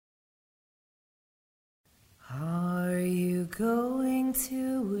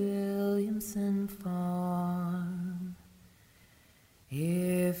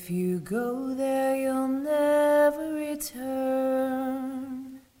go there, you'll never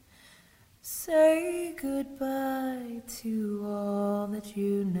return. Say goodbye to all that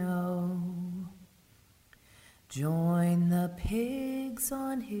you know. Join the pigs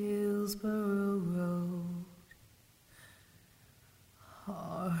on Hillsborough Road.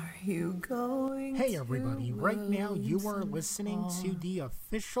 Are you going Hey everybody, right now you are listening to the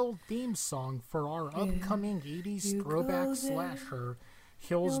official theme song for our upcoming 80s throwback slasher,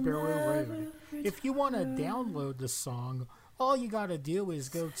 Hillsborough Road. If you want to download the song, all you gotta do is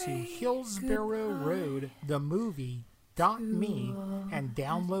go to hillsboroughroadthemovie.me and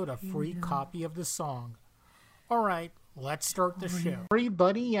download a free copy of the song. Alright, let's start the show.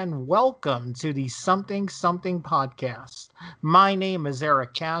 Everybody, and welcome to the Something Something podcast. My name is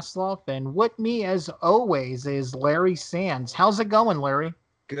Eric Kasloff, and with me, as always, is Larry Sands. How's it going, Larry?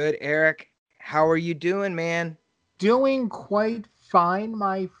 Good, Eric. How are you doing, man? Doing quite fine,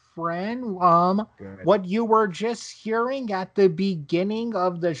 my friend. Good. What you were just hearing at the beginning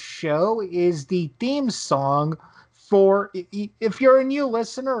of the show is the theme song for, if you're a new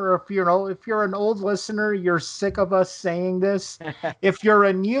listener, or if you're an old listener, you're sick of us saying this. If you're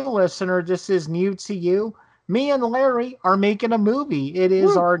a new listener, this is new to you. Me and Larry are making a movie. It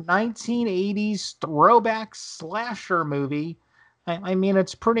is our 1980s throwback slasher movie. I mean,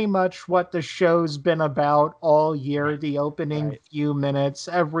 it's pretty much what the show's been about all year, the opening few minutes,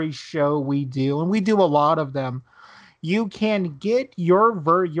 every show we do, and we do a lot of them. You can get your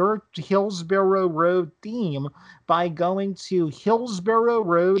Hillsborough Road theme by going to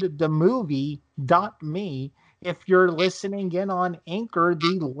hillsboroughroadthemovie.me. If you're listening in on Anchor,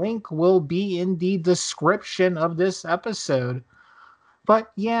 the link will be in the description of this episode.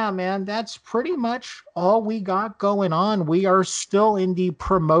 But yeah, man, that's pretty much all we got going on. We are still in the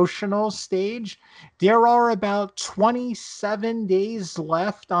promotional stage. There are about 27 days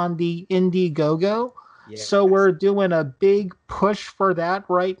left on the Indiegogo. Yes. So we're doing a big push for that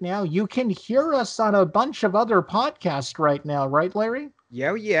right now. You can hear us on a bunch of other podcasts right now, right, Larry?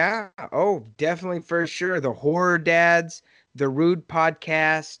 Yeah. Oh, definitely for sure. The Horror Dads, the Rude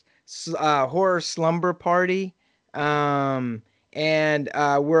Podcast, Horror Slumber Party, and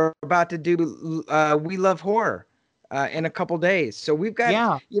we're about to do We Love Horror in a couple days. So we've got,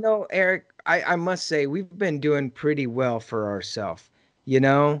 Yeah. Eric, I must say we've been doing pretty well for ourselves.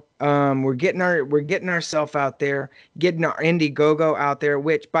 We're getting ourselves out there, getting our Indiegogo out there,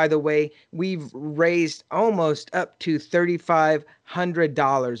 which, by the way, we've raised almost up to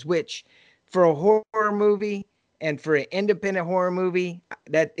 $3,500, which for a horror movie and for an independent horror movie,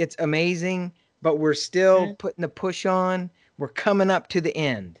 that it's amazing, but we're still putting the push on. We're coming up to the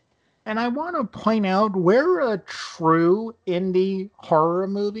end. And I want to point out we're a true indie horror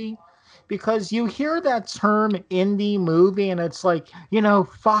movie, because you hear that term indie movie and it's like,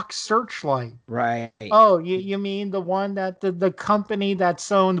 Fox Searchlight. Right. Oh, you mean the one that the company that's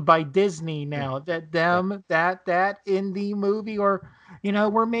owned by Disney now, that indie movie, or,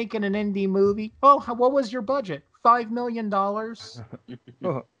 we're making an indie movie. Oh, what was your budget? $5 million.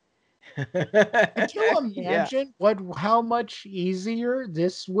 Could you imagine how much easier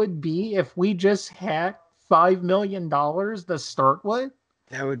this would be if we just had $5 million to start with?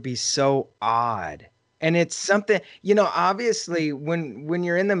 That would be so odd. And it's something, obviously when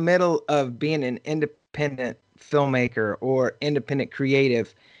you're in the middle of being an independent filmmaker or independent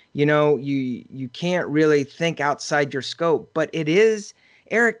creative, you can't really think outside your scope. But it is,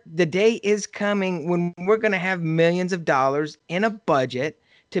 Eric, the day is coming when we're going to have millions of dollars in a budget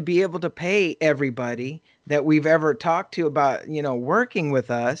to be able to pay everybody that we've ever talked to about, working with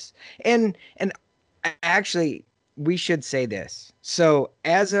us. And actually, we should say this. So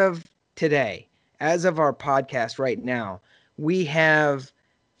as of today, as of our podcast right now, we have,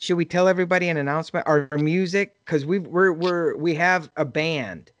 should we tell everybody an announcement? Our music, because we have a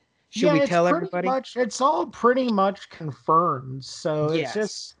band. Should we tell everybody? It's all pretty much confirmed. So it's Yes.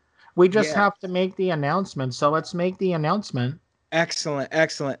 just, we just have to make the announcement. So let's make the announcement. Excellent.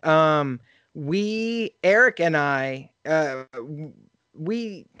 Eric and I,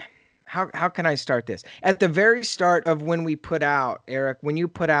 how can I start this? At the very start of when we put out, Eric, when you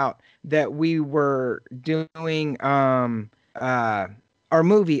put out that we were doing our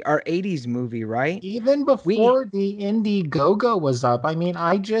movie, our 80s movie, right? Even before the Indiegogo was up, I mean,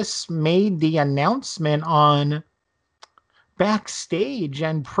 I just made the announcement on Backstage,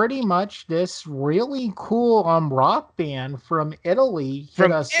 and pretty much this really cool rock band from Italy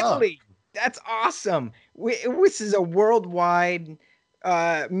hit us up. That's awesome. This is a worldwide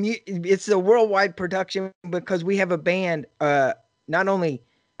it's a worldwide production because we have a band, not only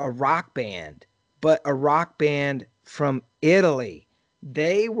a rock band, but a rock band from Italy.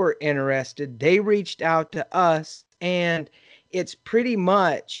 They were interested. They reached out to us, and it's pretty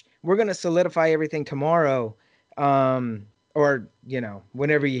much we're going to solidify everything tomorrow. Or,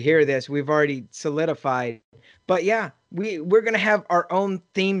 whenever you hear this, we've already solidified. But yeah, we're going to have our own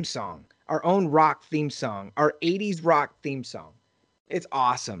theme song, our own rock theme song, our 80s rock theme song. It's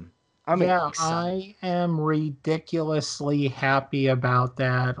awesome. I'm Yeah, excited. I am ridiculously happy about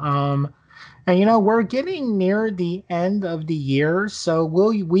that. And we're getting near the end of the year, so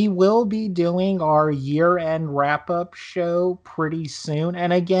we will be doing our year-end wrap-up show pretty soon.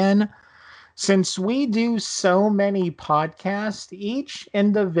 And again, since we do so many podcasts, each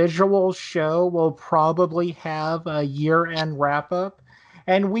individual show will probably have a year-end wrap-up.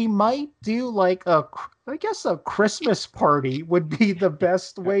 And we might do like I guess a Christmas party would be the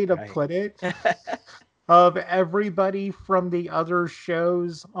best way to Right. put it, of everybody from the other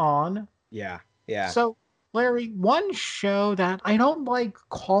shows on. Yeah. Yeah. So, Larry, one show that I don't like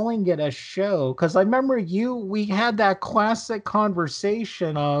calling it a show, because I remember we had that classic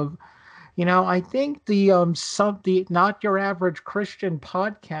conversation of, I think the Not Your Average Christian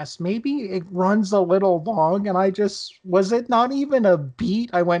podcast, maybe it runs a little long, and was it not even a beat?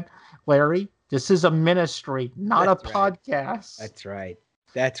 I went, Larry, this is a ministry, not a That's right. podcast. That's right.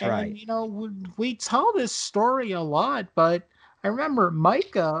 That's And right. we tell this story a lot, but I remember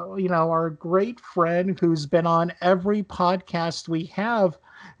Micah, our great friend who's been on every podcast we have,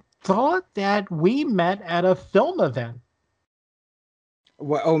 thought that we met at a film event.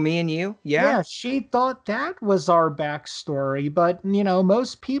 What, oh, me and you? Yeah. Yeah, she thought that was our backstory, but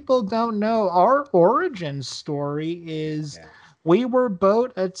most people don't know our origin story is Yeah. we were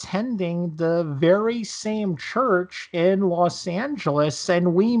both attending the very same church in Los Angeles,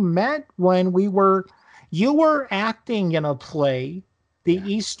 and we met when you were acting in a play, the Yeah.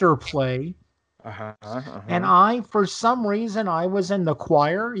 Easter play, Uh-huh. and Uh-huh. for some reason, I was in the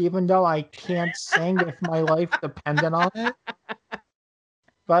choir, even though I can't sing if my life depended on it.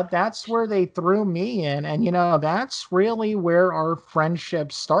 But that's where they threw me in. And, that's really where our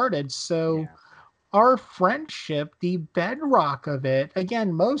friendship started. So, Yeah. our friendship, the bedrock of it,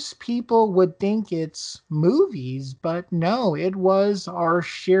 again, most people would think it's movies, but no, it was our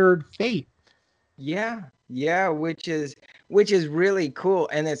shared fate. Yeah. Yeah, which is really cool,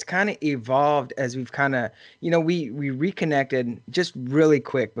 and it's kind of evolved as we've kind of, we reconnected just really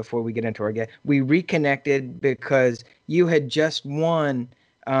quick before we get into our guest. We reconnected because you had just won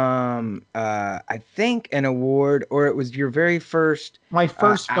I think an award, or it was your very first My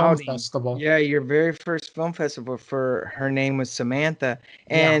first film outing. festival. Yeah, your very first film festival. For Her Name Was Samantha.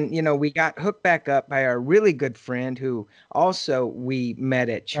 Yeah. And we got hooked back up by our really good friend who also we met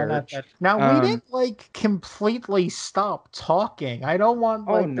at And church. now we um didn't like completely stop talking. I don't want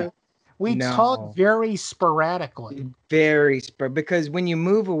oh like no. we talk No, very sporadically. very because when you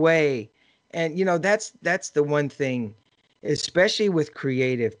move away, and that's the one thing, especially with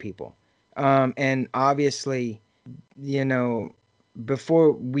creative people, and obviously, you know,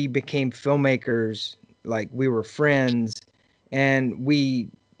 before we became filmmakers, like we were friends, and we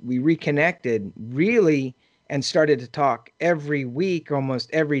reconnected really and started to talk every week, almost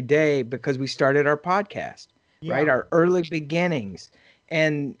every day, because we started our podcast, right? Yeah. Our early beginnings,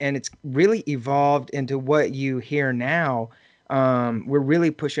 and it's really evolved into what you hear now. We're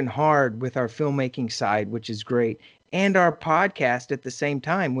really pushing hard with our filmmaking side, which is great, and our podcast at the same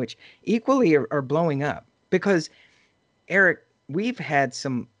time, which equally are blowing up because, Eric, we've had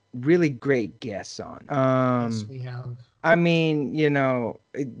some really great guests on. Yes, we have. I mean,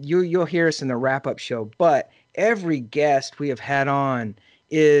 you'll hear us in the wrap up show, but every guest we have had on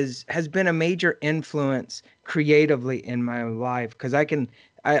has been a major influence creatively in my life, because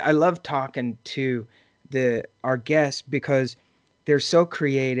I love talking to our guests because they're so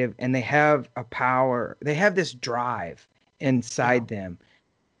creative, and they have this drive Yeah. inside them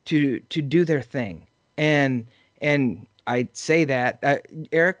to do their thing. And I say that,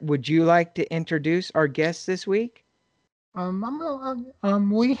 Eric, would you like to introduce our guest this week?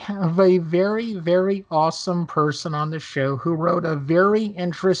 We have a very, very awesome person on the show who wrote a very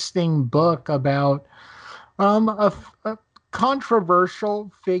interesting book about a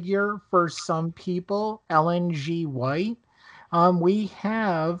controversial figure for some people, Ellen G. White. We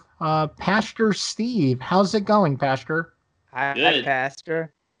have Pastor Steve. How's it going, Pastor? Hi, Good.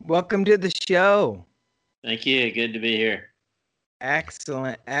 Pastor. Welcome to the show. Thank you. Good to be here.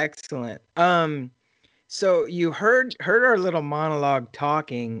 Excellent, excellent. So you heard our little monologue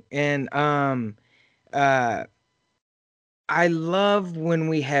talking, and uh, I love when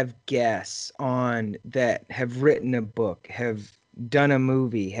we have guests on that have written a book, have done a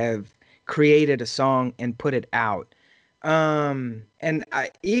movie, have created a song and put it out. And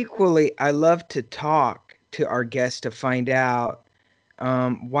I love to talk to our guests to find out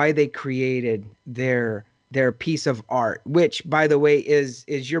why they created their piece of art, which, by the way, is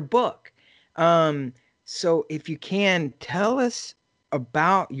your book. So if you can tell us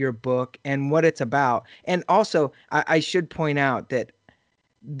about your book and what it's about, and also I should point out that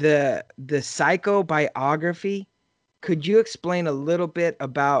the psychobiography. Could you explain a little bit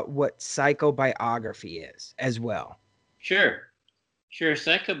about what psychobiography is as well? Sure. Sure.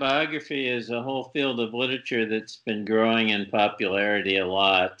 Psychobiography is a whole field of literature that's been growing in popularity a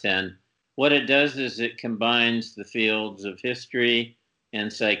lot. And what it does is it combines the fields of history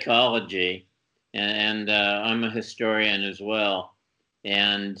and psychology. And I'm a historian as well.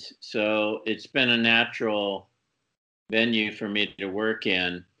 And so it's been a natural venue for me to work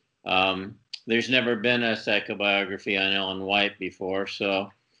in. There's never been a psychobiography on Ellen White before. So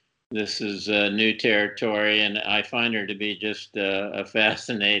this is new territory, and I find her to be just a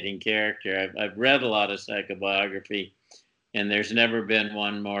fascinating character. I've read a lot of psychobiography, and there's never been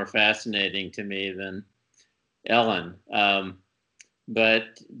one more fascinating to me than Ellen.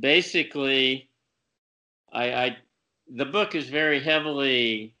 But basically, the book is very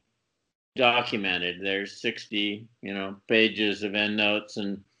heavily documented. There's 60, pages of endnotes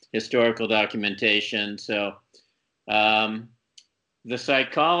and historical documentation. So. The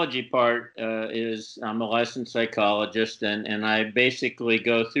psychology part is I'm a licensed psychologist, and I basically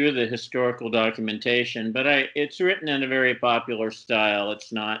go through the historical documentation, but it's written in a very popular style.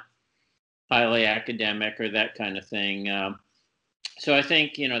 It's not highly academic or that kind of thing. So I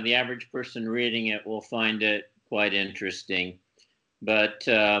think, the average person reading it will find it quite interesting. But,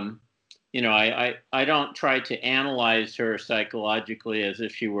 I don't try to analyze her psychologically as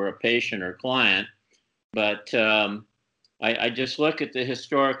if she were a patient or client, but I just look at the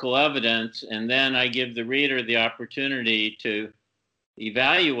historical evidence, and then I give the reader the opportunity to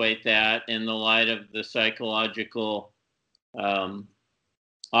evaluate that in the light of the psychological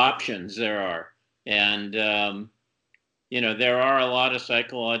options there are. And, there are a lot of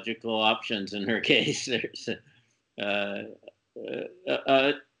psychological options in her case. There's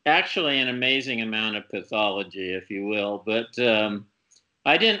actually an amazing amount of pathology, if you will. But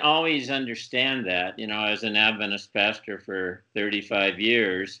I didn't always understand that. I was an Adventist pastor for 35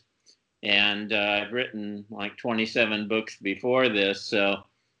 years, and I've written like 27 books before this. So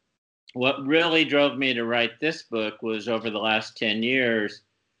what really drove me to write this book was over the last 10 years.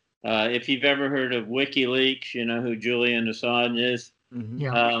 If you've ever heard of WikiLeaks, you know who Julian Assange is. Mm-hmm.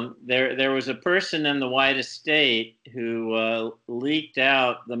 Yeah. There was a person in the White Estate who leaked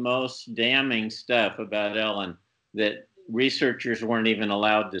out the most damning stuff about Ellen that researchers weren't even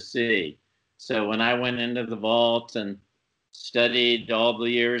allowed to see. So when I went into the vault and studied all the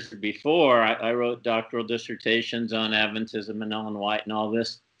years before, I wrote doctoral dissertations on Adventism and Ellen White and all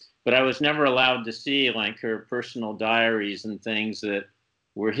this, but I was never allowed to see like her personal diaries and things that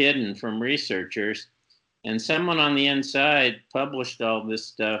were hidden from researchers. And someone on the inside published all this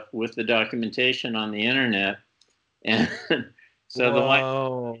stuff with the documentation on the internet. And so the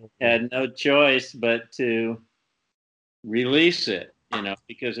White had no choice but to release it,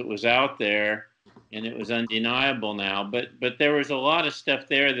 because it was out there and it was undeniable now. But there was a lot of stuff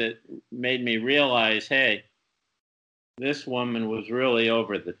there that made me realize, hey, this woman was really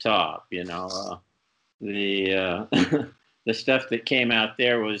over the top. The the stuff that came out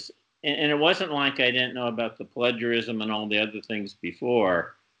there was, and it wasn't like I didn't know about the plagiarism and all the other things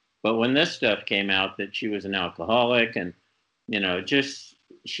before, but when this stuff came out that she was an alcoholic and just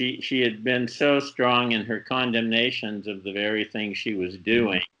she had been so strong in her condemnations of the very thing she was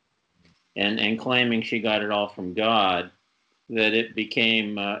doing and claiming she got it all from God, that it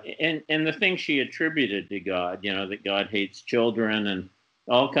became and the thing she attributed to God, that God hates children and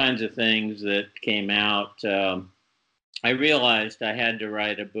all kinds of things that came out. I realized I had to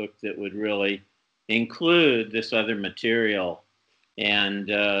write a book that would really include this other material, and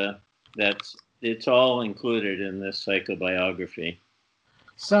it's all included in this psychobiography.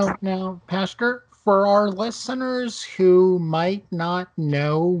 So now, Pastor, for our listeners who might not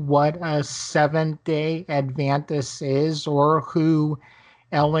know what a Seventh-day Adventist is or who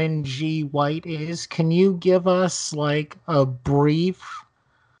Ellen G. White is, can you give us like a brief,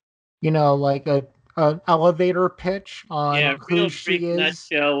 like an elevator pitch on who real she brief is?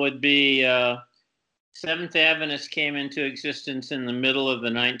 Nutshell would be Seventh Adventists came into existence in the middle of the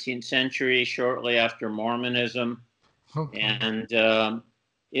 19th century, shortly after Mormonism. Okay. And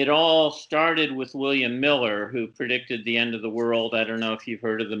it all started with William Miller, who predicted the end of the world. I don't know if you've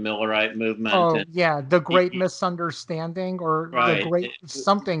heard of the Millerite movement. Oh, And yeah, the Great Misunderstanding, or the right. Great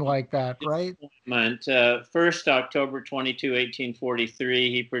something like that, right? Movement. 1st October 22,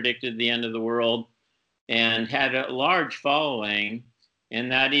 1843, he predicted the end of the world and had a large following. And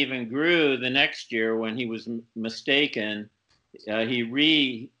that even grew the next year when he was mistaken.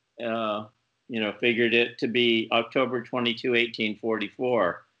 He figured it to be October 22,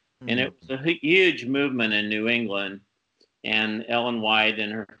 1844. And it was a huge movement in New England. And Ellen White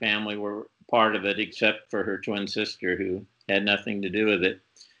and her family were part of it, except for her twin sister, who had nothing to do with it.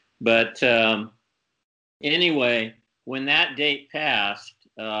 But anyway, when that date passed,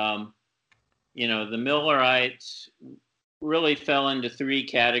 the Millerites really fell into three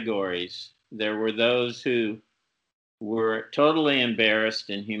categories. There were those who were totally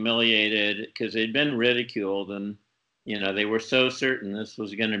embarrassed and humiliated because they'd been ridiculed, and they were so certain this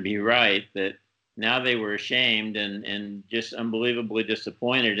was going to be right that now they were ashamed and just unbelievably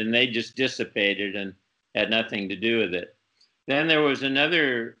disappointed, and they just dissipated and had nothing to do with it. Then there was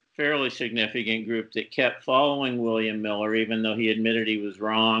another fairly significant group that kept following William Miller, even though he admitted he was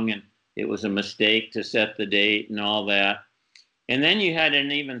wrong and it was a mistake to set the date and all that. And then you had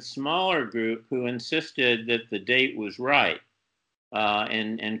an even smaller group who insisted that the date was right.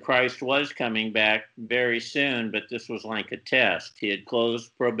 And Christ was coming back very soon, but this was like a test. He had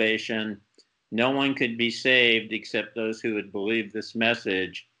closed probation. No one could be saved except those who had believed this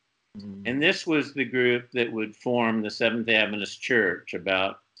message. Mm-hmm. And this was the group that would form the Seventh Adventist Church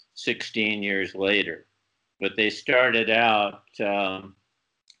about 16 years later. But they started out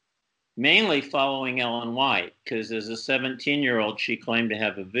mainly following Ellen White, because as a 17-year-old, she claimed to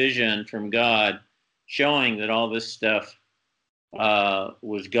have a vision from God showing that all this stuff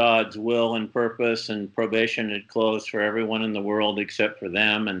was God's will and purpose, and probation had closed for everyone in the world except for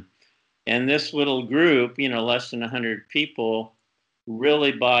them. And this little group, less than 100 people,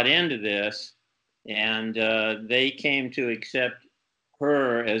 really bought into this, and they came to accept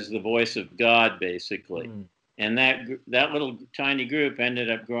her as the voice of God, basically. Mm. And that little tiny group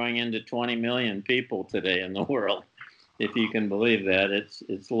ended up growing into 20 million people today in the world, if you can believe that.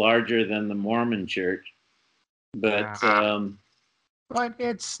 It's larger than the Mormon Church, but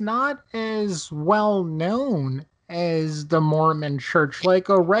it's not as well known as the Mormon Church. Like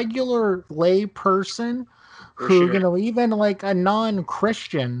a regular lay person who, sure, even like a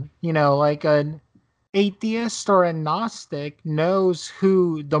non-Christian, like an atheist or a Gnostic knows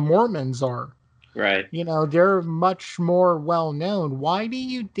who the Mormons are. Right. They're much more well known. Why do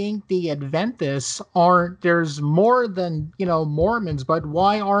you think the Adventists there's more than, Mormons, but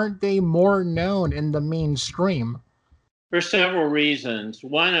why aren't they more known in the mainstream? For several reasons.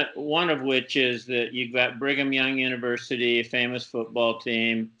 One of which is that you've got Brigham Young University, a famous football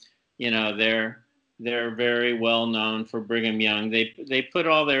team. They're very well known for Brigham Young. They put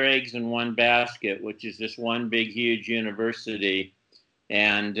all their eggs in one basket, which is this one big, huge university.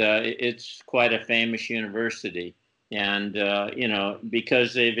 And it's quite a famous university. And,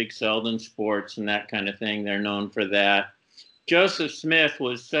 because they've excelled in sports and that kind of thing, they're known for that. Joseph Smith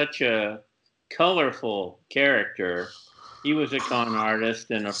was such a colorful character. He was a con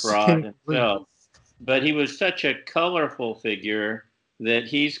artist and a fraud himself. But he was such a colorful figure that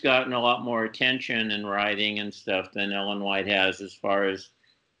he's gotten a lot more attention in writing and stuff than Ellen White has, as far as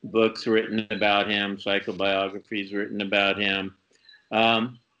books written about him, psychobiographies written about him.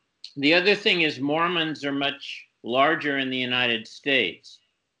 The other thing is Mormons are much larger in the United States.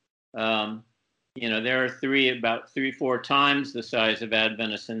 There are about 3-4 times the size of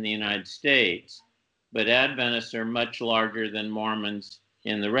Adventists in the United States, but Adventists are much larger than Mormons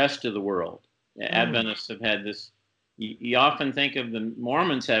in the rest of the world. Adventists have had this, you often think of the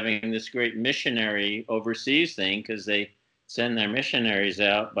Mormons having this great missionary overseas thing because they send their missionaries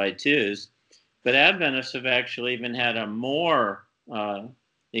out by twos, but Adventists have actually even had a more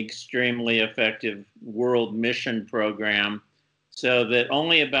extremely effective world mission program, so that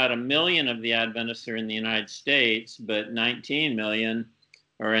only about 1 million of the Adventists are in the United States, but 19 million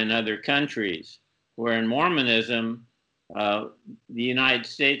are in other countries. Where in Mormonism, the United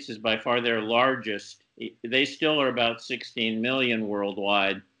States is by far their largest. They still are about 16 million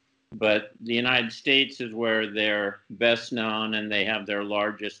worldwide, but the United States is where they're best known and they have their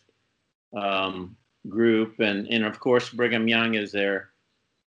largest group. And of course, Brigham Young is their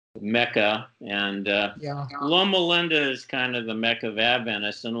Mecca, and Loma Linda is kind of the Mecca of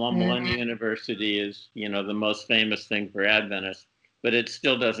Adventists, and Loma Linda University is, the most famous thing for Adventists, but it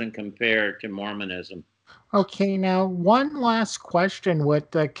still doesn't compare to Mormonism. Okay, now one last question with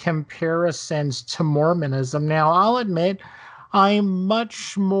the comparisons to Mormonism. Now, I'll admit, I'm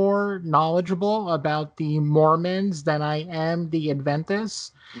much more knowledgeable about the Mormons than I am the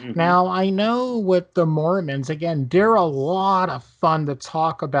Adventists. Mhm. Now, I know with the Mormons, again, they're a lot of fun to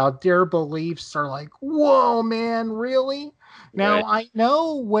talk about. Their beliefs are like, whoa, man, really? Now, Right. I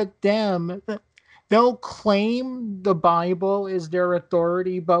know with them, they'll claim the Bible is their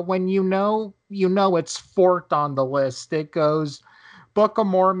authority, but when you know it's fourth on the list. It goes Book of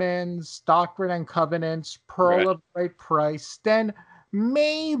Mormons, Doctrine and Covenants, Pearl Right. of Great Price, then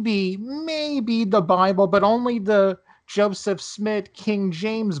maybe the Bible, but only the Joseph Smith King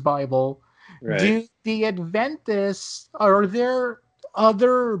James Bible. Right. Do the Adventists, are there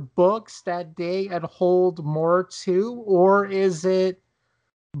other books that they hold more to, or is it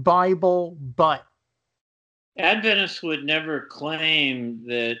Bible but? Adventists would never claim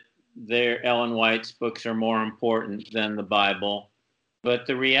that their Ellen White's books are more important than the Bible, but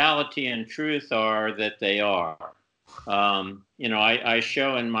the reality and truth are that they are. I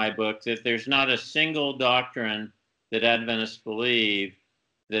show in my book that there's not a single doctrine that Adventists believe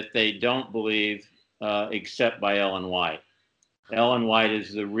that they don't believe except by Ellen White. Ellen White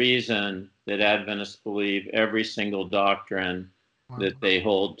is the reason that Adventists believe every single doctrine Wow. that they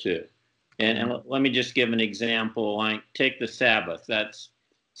hold to. And let me just give an example. Like, take the Sabbath. That's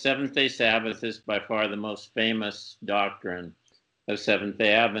Seventh day Sabbath is by far the most famous doctrine of Seventh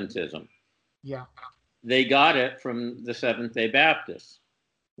day Adventism. Yeah. They got it from the Seventh day Baptists.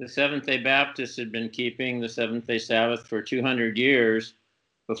 The Seventh day Baptists had been keeping the Seventh day Sabbath for 200 years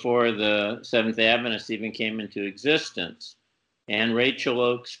before the Seventh day Adventists even came into existence. And Rachel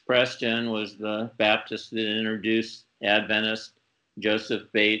Oakes Preston was the Baptist that introduced Adventist. Joseph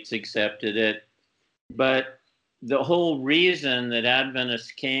Bates accepted it. But the whole reason that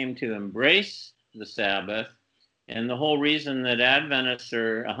Adventists came to embrace the Sabbath, and the whole reason that Adventists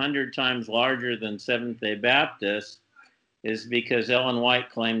are 100 times larger than Seventh day Baptists, is because Ellen White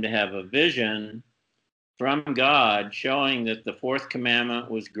claimed to have a vision from God showing that the fourth commandment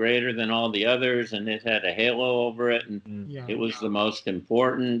was greater than all the others, and it had a halo over it, and Yeah. it was the most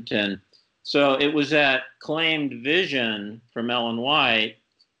important. And so it was that claimed vision from Ellen White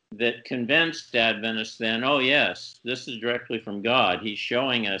that convinced Adventists then, oh, yes, this is directly from God. He's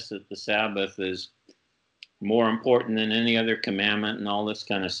showing us that the Sabbath is more important than any other commandment and all this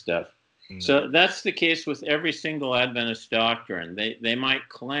kind of stuff. So that's the case with every single Adventist doctrine. They might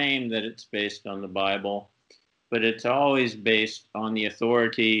claim that it's based on the Bible, but it's always based on the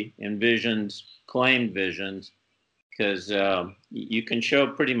authority and visions, claimed visions, because you can show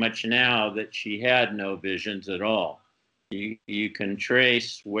pretty much now that she had no visions at all. You can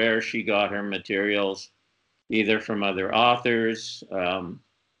trace where she got her materials, either from other authors,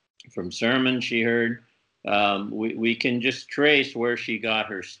 from sermons she heard. We can just trace where she got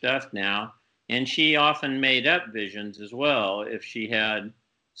her stuff now. And she often made up visions as well. If she had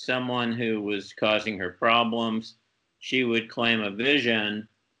someone who was causing her problems, she would claim a vision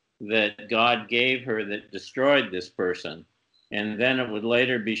that God gave her that destroyed this person. And then it would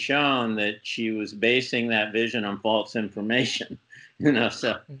later be shown that she was basing that vision on false information.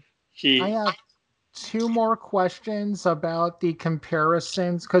 So I she, have two more questions about the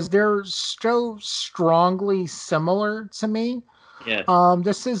comparisons because they're so strongly similar to me. yes.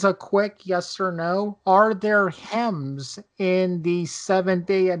 This is a quick yes or no. Are there hymns in the Seventh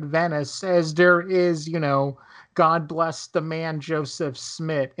day Adventists as there is, God bless the man Joseph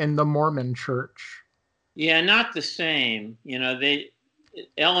Smith in the Mormon church? Yeah, not the same.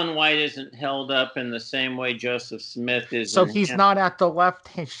 Ellen White isn't held up in the same way Joseph Smith is So in he's him. not at the left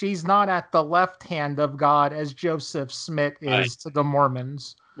hand, she's not at the left hand of God as Joseph Smith Right. is to the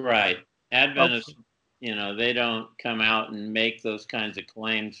Mormons. Right. Adventists, Okay. they don't come out and make those kinds of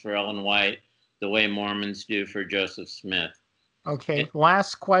claims for Ellen White the way Mormons do for Joseph Smith. Okay,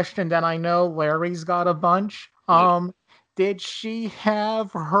 last question. Then I know Larry's got a bunch. Did she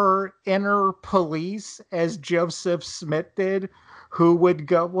have her inner police as Joseph Smith did, who would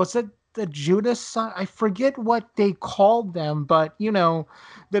go? Was it the Judas son? I forget what they called them, but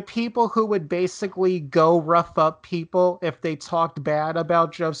the people who would basically go rough up people if they talked bad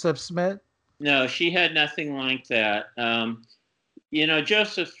about Joseph Smith. No, she had nothing like that.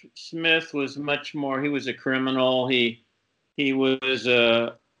 Joseph Smith was much more. He was a criminal. He was,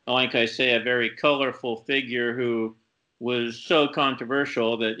 like I say, a very colorful figure who was so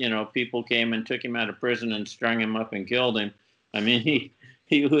controversial that people came and took him out of prison and strung him up and killed him. I mean,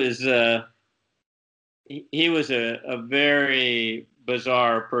 he was he was a very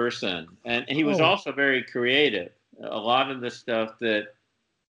bizarre person, and he was Oh, also very creative. A lot of the stuff that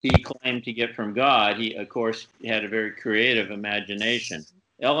he claimed to get from God, he of course had a very creative imagination.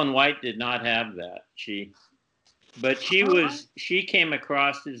 Ellen White did not have that. But she came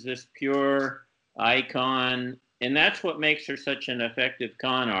across as this pure icon, and that's what makes her such an effective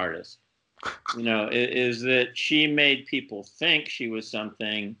con artist. Is that she made people think she was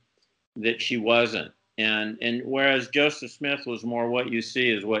something that she wasn't. And whereas Joseph Smith was more what you see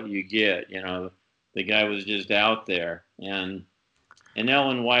is what you get. The guy was just out there, and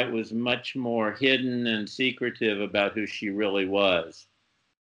Ellen White was much more hidden and secretive about who she really was.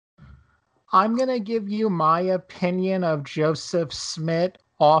 I'm going to give you my opinion of Joseph Smith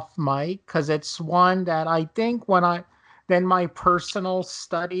off mic because it's one that I think then my personal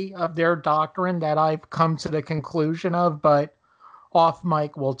study of their doctrine that I've come to the conclusion of, but off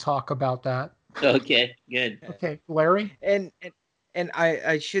mic we'll talk about that. Okay, good. Okay, Larry? And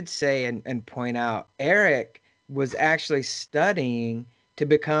I should say and point out, Eric was actually studying to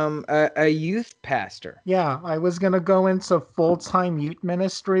become a youth pastor. Yeah, I was going to go into full-time youth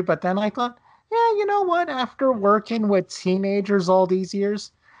ministry, but then I thought, yeah, you know what? After working with teenagers all these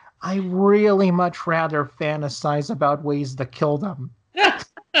years, I really much rather fantasize about ways to kill them.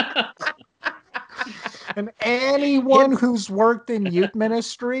 And anyone who's worked in youth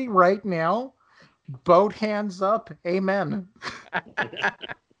ministry right now, both hands up, amen.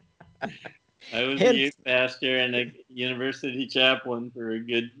 I was a youth pastor and a university chaplain for a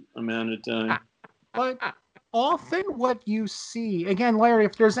good amount of time. But often what you see, again, Larry,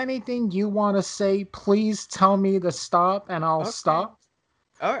 if there's anything you want to say, please tell me to stop and I'll stop.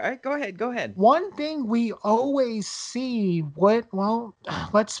 All right, go ahead. One thing we always see,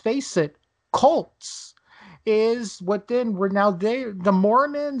 let's face it, cults is the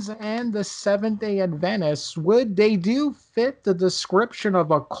Mormons and the Seventh-day Adventists they do fit the description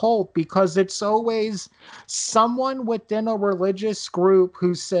of a cult because it's always someone within a religious group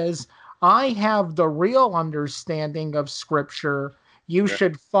who says, I have the real understanding of Scripture. You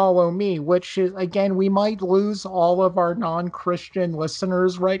should follow me, which is, again, we might lose all of our non-Christian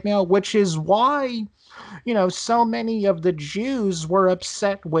listeners right now, which is why, so many of the Jews were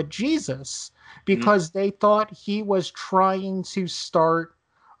upset with Jesus because they thought he was trying to start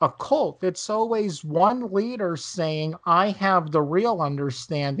a cult. It's always one leader saying, I have the real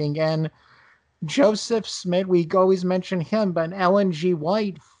understanding. And Joseph Smith, we always mention him, but Ellen G.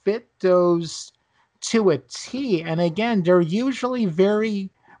 White fit those to a T. And again, they're usually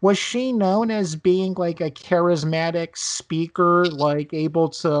was she known as being like a charismatic speaker, like able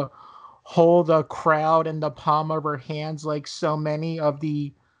to hold a crowd in the palm of her hands like so many of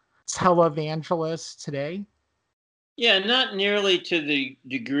the televangelists today? Yeah, not nearly to the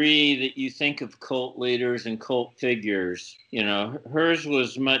degree that you think of cult leaders and cult figures. Hers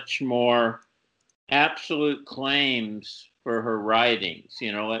was much more absolute claims for her writings.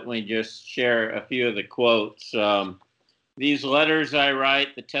 Let me just share a few of the quotes. These letters I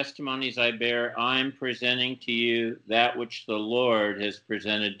write, the testimonies I bear, I'm presenting to you that which the Lord has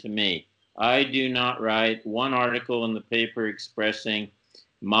presented to me. I do not write one article in the paper expressing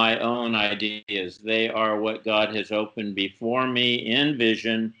my own ideas. They are what God has opened before me in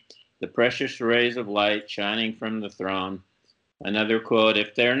vision, the precious rays of light shining from the throne. Another quote,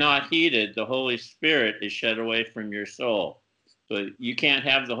 if they're not heeded, the Holy Spirit is shut away from your soul. So you can't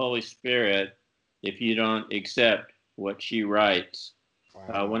have the Holy Spirit if you don't accept what she writes.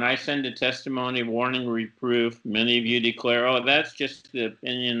 Wow. When I send a testimony, warning, reproof, many of you declare, oh, that's just the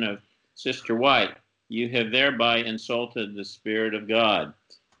opinion of Sister White. You have thereby insulted the Spirit of God.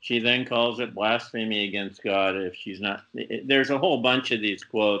 She then calls it blasphemy against God if she's not. There's a whole bunch of these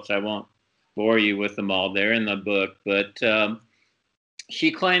quotes. I won't bore you with them all. They're in the book. But she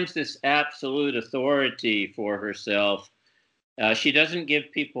claims this absolute authority for herself. She doesn't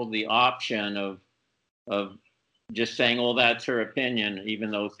give people the option of just saying, well, that's her opinion, even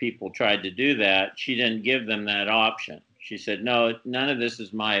though people tried to do that. She didn't give them that option. She said, no, none of this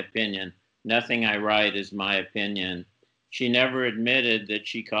is my opinion. Nothing I write is my opinion. She never admitted that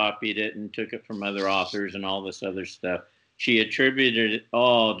she copied it and took it from other authors and all this other stuff. She attributed it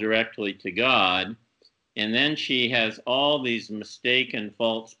all directly to God. And then she has all these mistaken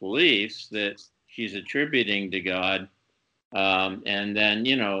false beliefs that she's attributing to God. And then,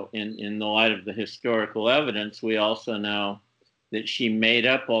 in the light of the historical evidence, we also know that she made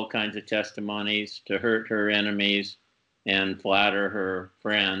up all kinds of testimonies to hurt her enemies and flatter her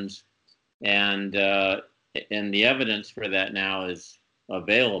friends. And the evidence for that now is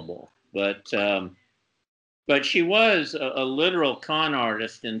available. But she was a literal con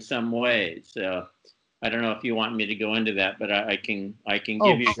artist in some ways. I don't know if you want me to go into that, but I can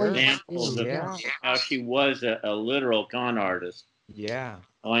give you examples of how she was a literal con artist. Yeah.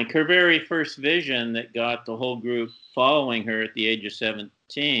 Like her very first vision that got the whole group following her at the age of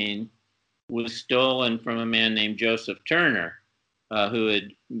 17 was stolen from a man named Joseph Turner, who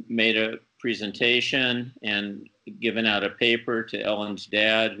had made a presentation and given out a paper to Ellen's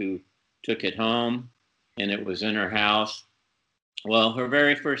dad, who took it home, and it was in her house. Well, her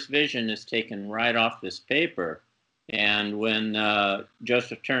very first vision is taken right off this paper. And when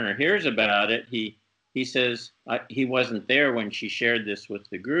Joseph Turner hears about it, he says he wasn't there when she shared this with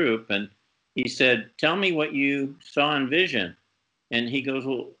the group. And he said, "Tell me what you saw in vision." And he goes,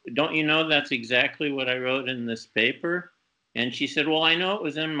 "Well, don't you know that's exactly what I wrote in this paper?" And she said, "Well, I know it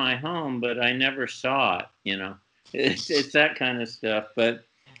was in my home, but I never saw it, you know." It's that kind of stuff. But,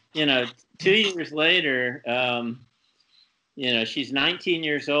 you know, 2 years later, you know, she's 19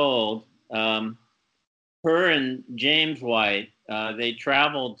 years old. Her and James White, they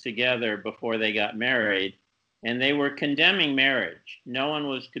traveled together before they got married, and they were condemning marriage. No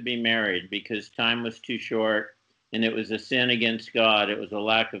one could be married because time was too short, and it was a sin against God. It was a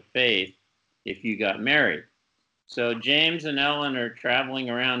lack of faith if you got married. So James and Ellen are traveling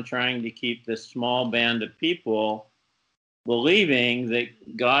around trying to keep this small band of people believing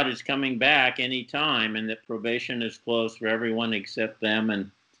that God is coming back anytime and that probation is closed for everyone except them.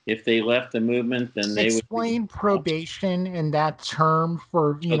 And if they left the movement, then they would explain probation in that term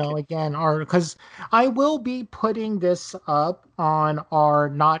for, you know, Okay. again, because I will be putting this up on our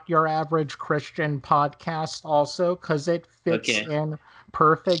Not Your Average Christian podcast also, because it fits Okay. in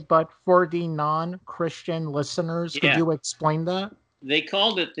perfect. But for the non-Christian listeners, could Yeah. you explain that? They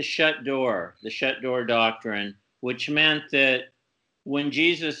called it the shut door doctrine, which meant that when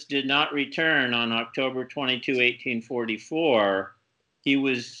Jesus did not return on October 22, 1844, he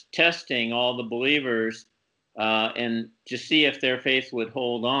was testing all the believers and to see if their faith would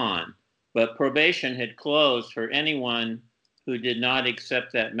hold on. But probation had closed for anyone who did not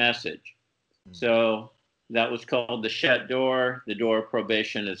accept that message. So that was called the shut door. The door of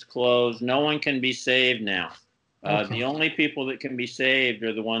probation is closed. No one can be saved now. Okay. The only people that can be saved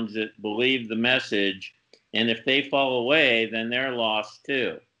are the ones that believe the message. And if they fall away, then they're lost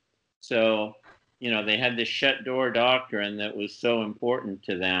too. So, you know, they had this shut door doctrine that was so important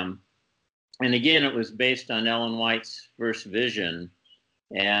to them. And again, it was based on Ellen White's first vision.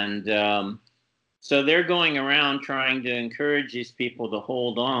 And so they're going around trying to encourage these people to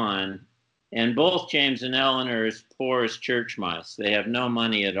hold on. And both James and Ellen are as poor as church mice. They have no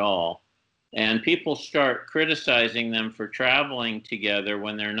money at all. And people start criticizing them for traveling together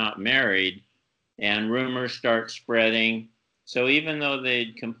when they're not married, and rumors start spreading. So even though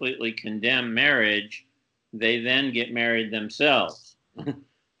they'd completely condemn marriage, they then get married themselves,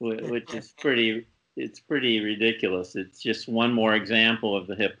 which is pretty ridiculous. It's just one more example of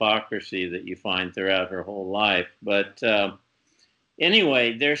the hypocrisy that you find throughout her whole life. But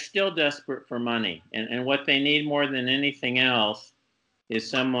anyway, they're still desperate for money. And what they need more than anything else is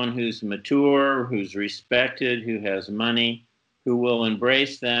someone who's mature, who's respected, who has money, who will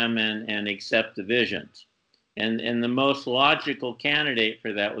embrace them and accept the visions. And the most logical candidate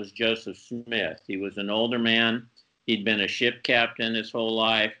for that was Joseph Smith. He was an older man. He'd been a ship captain his whole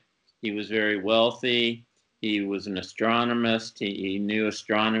life. He was very wealthy. He was an astronomist. He knew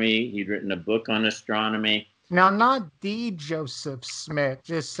astronomy. He'd written a book on astronomy. Now, not the Joseph Smith,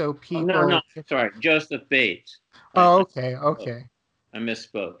 just so people. No, sorry, Joseph Bates. Oh, okay. I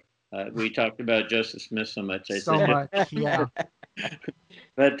misspoke. We talked about Joseph Smith so much. Yeah.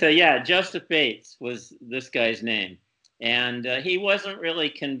 But yeah, Joseph Bates was this guy's name. And he wasn't really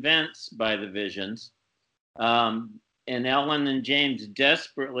convinced by the visions. And Ellen and James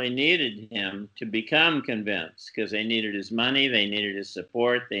desperately needed him to become convinced because they needed his money, they needed his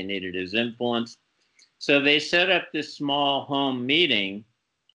support, they needed his influence. So they set up this small home meeting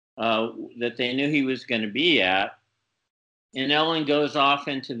that they knew he was going to be at. And Ellen goes off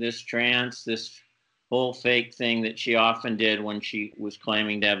into this trance, this whole fake thing that she often did when she was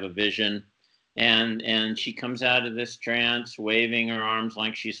claiming to have a vision. And she comes out of this trance, waving her arms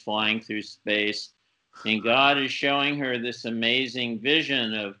like she's flying through space. And God is showing her this amazing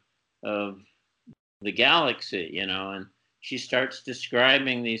vision of the galaxy, you know, and she starts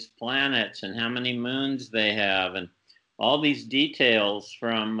describing these planets and how many moons they have and all these details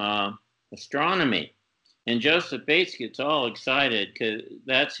from astronomy. And Joseph Bates gets all excited because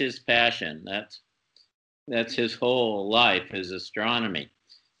that's his passion. That's his whole life is astronomy.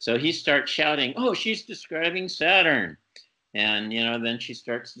 So he starts shouting, "Oh, she's describing Saturn." And, you know, then she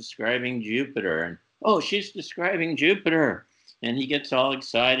starts describing Jupiter. And, "Oh, she's describing Jupiter." And he gets all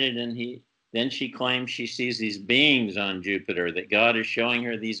excited. And then she claims she sees these beings on Jupiter, that God is showing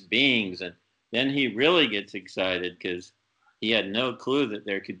her these beings. And then he really gets excited because he had no clue that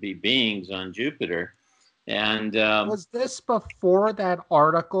there could be beings on Jupiter. And Was this before that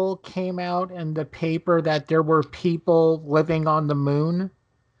article came out in the paper that there were people living on the moon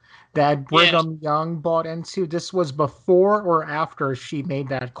that yes, Brigham Young bought into? This was before or after she made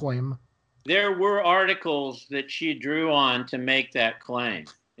that claim? there were articles that she drew on to make that claim.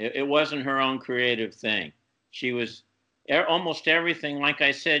 It wasn't her own creative thing. She was almost everything. Like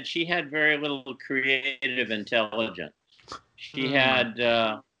I said, she had very little creative intelligence. She had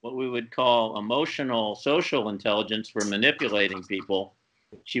what we would call emotional, social intelligence for manipulating people.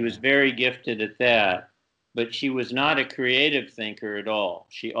 She was very gifted at that, but she was not a creative thinker at all.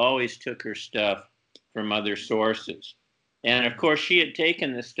 She always took her stuff from other sources. And of course, she had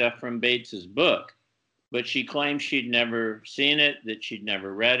taken this stuff from Bates's book, but she claimed she'd never seen it, that she'd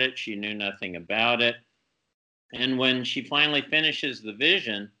never read it, she knew nothing about it. And when she finally finishes the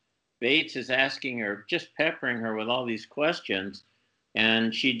vision, Bates is asking her, just peppering her with all these questions,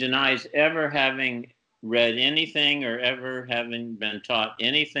 and she denies ever having read anything or ever having been taught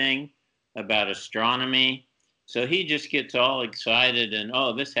anything about astronomy. So he just gets all excited and,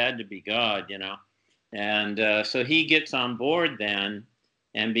 oh, this had to be God, you know. And so he gets on board then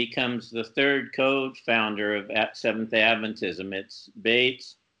and becomes the third co-founder of Seventh-day Adventism. It's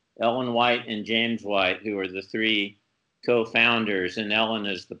Bates, Ellen White, and James White, who are the three co-founders, and Ellen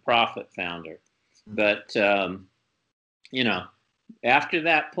is the prophet founder. But, you know, after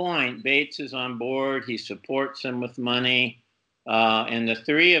that point, Bates is on board. He supports him with money. And the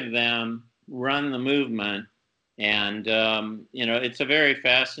three of them run the movement. And, you know, it's a very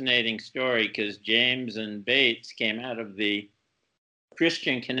fascinating story because James and Bates came out of the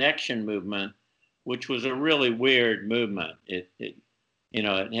Christian Connection movement, which was a really weird movement. You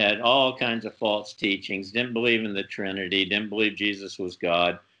know, it had all kinds of false teachings, didn't believe in the Trinity, didn't believe Jesus was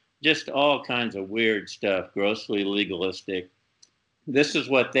God, just all kinds of weird stuff, grossly legalistic. This is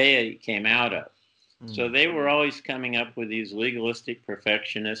what they came out of. So they were always coming up with these legalistic,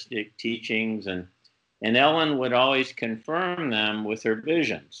 perfectionistic teachings, and Ellen would always confirm them with her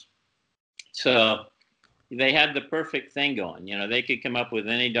visions. So they had the perfect thing going. You know, they could come up with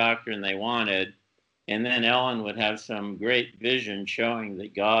any doctrine they wanted, and then Ellen would have some great vision showing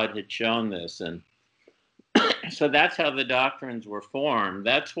that God had shown this. And so that's how the doctrines were formed.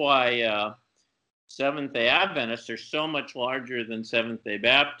 That's why Seventh-day Adventists are so much larger than Seventh-day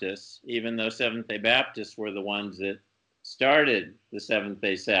Baptists, even though Seventh-day Baptists were the ones that started the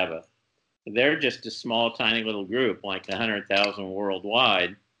Seventh-day Sabbath. They're just a small, tiny little group, like 100,000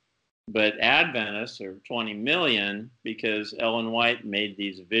 worldwide. But Adventists are 20 million because Ellen White made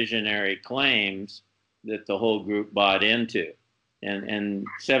these visionary claims that the whole group bought into. And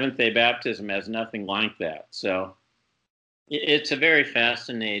Seventh-day Baptism has nothing like that. So it's a very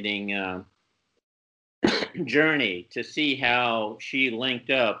fascinating journey to see how she linked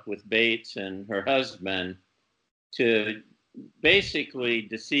up with Bates and her husband to basically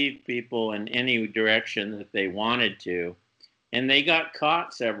deceive people in any direction that they wanted to. And they got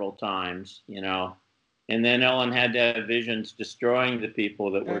caught several times, you know. And then Ellen had to have visions destroying the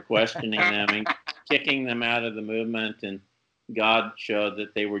people that were questioning them and kicking them out of the movement. And God showed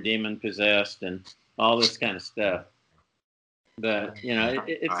that they were demon possessed and all this kind of stuff. But, you know,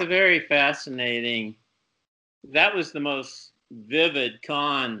 it's a very fascinating. That was the most vivid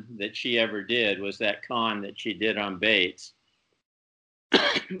con that she ever did, was that con that she did on Bates.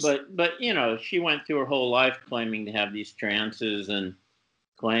 but you know, she went through her whole life claiming to have these trances and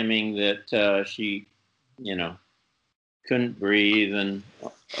claiming that she, you know, couldn't breathe, and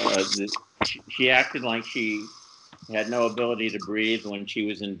she acted like she had no ability to breathe when she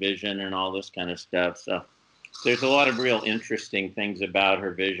was in vision and all this kind of stuff. So there's a lot of real interesting things about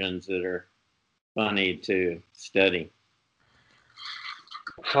her visions that are funny to study.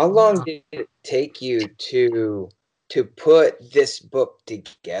 How long did it take you to put this book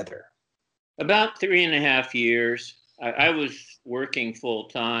together? About 3.5 years. I was working full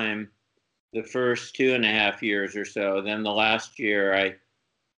time the first 2.5 years or so. Then the last year I,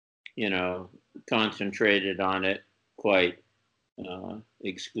 you know, concentrated on it quite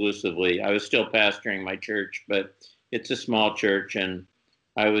exclusively. I was still pastoring my church, but it's a small church, and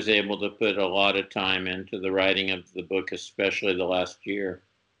I was able to put a lot of time into the writing of the book, especially the last year.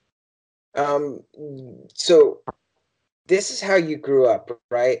 So this is how you grew up,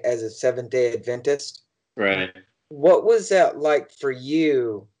 right? As a Seventh-day Adventist? Right. What was that like for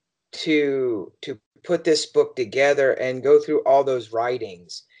you to put this book together and go through all those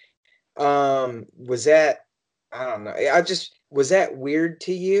writings? Was that, I don't know, was that weird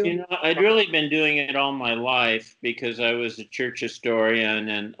to you? You know, I'd really been doing it all my life because I was a church historian,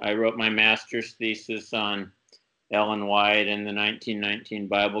 and I wrote my master's thesis on Ellen White in the 1919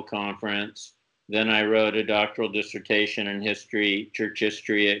 Bible Conference. Then I wrote a doctoral dissertation in history, church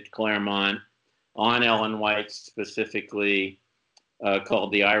history at Claremont on Ellen White specifically,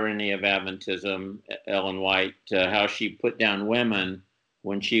 called The Irony of Adventism. Ellen White, how she put down women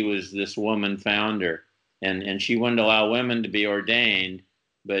when she was this woman founder. And she wouldn't allow women to be ordained,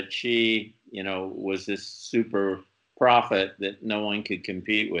 but she, was this super prophet that no one could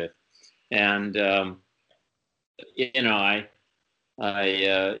compete with. And,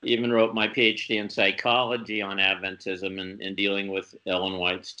 I even wrote my PhD in psychology on Adventism and dealing with Ellen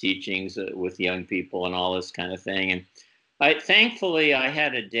White's teachings with young people and all this kind of thing. And thankfully, I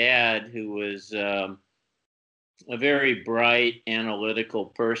had a dad who was a very bright, analytical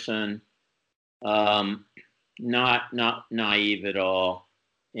person, not naive at all.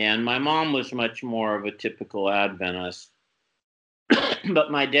 And my mom was much more of a typical Adventist.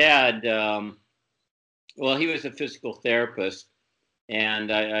 But my dad, he was a physical therapist.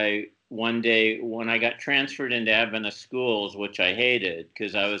 And I one day when I got transferred into Adventist schools, which I hated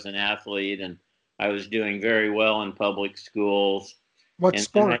because I was an athlete and I was doing very well in public schools. What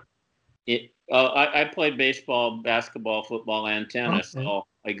sport? I played baseball, basketball, football, and tennis. Okay.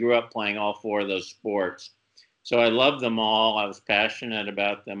 I grew up playing all four of those sports. So I loved them all. I was passionate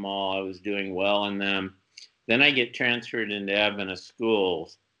about them all. I was doing well in them. Then I get transferred into Adventist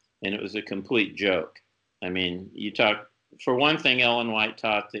schools, and it was a complete joke. I mean, for one thing, Ellen White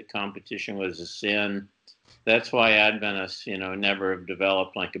taught that competition was a sin. That's why Adventists, never have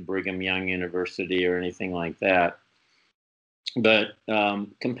developed like a Brigham Young University or anything like that. But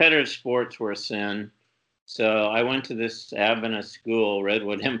competitive sports were a sin. So I went to this Adventist school,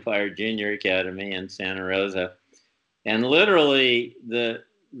 Redwood Empire Junior Academy in Santa Rosa. And literally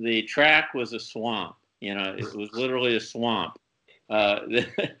the track was a swamp. It was literally a swamp.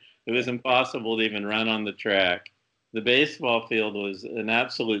 It was impossible to even run on the track. The baseball field was an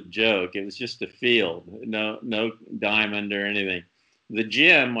absolute joke. It was just a field, no diamond or anything. The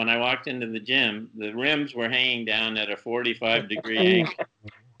gym, when I walked into the gym, the rims were hanging down at a 45-degree angle.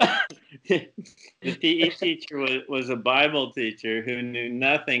 The PE teacher was a Bible teacher who knew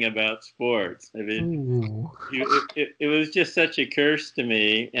nothing about sports. I mean, it was just such a curse to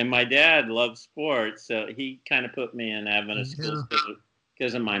me. And my dad loved sports, so he kind of put me in Adventist schools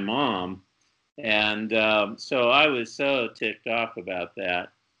because of my mom. And so I was so ticked off about that.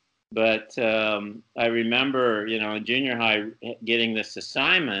 But I remember, in junior high, getting this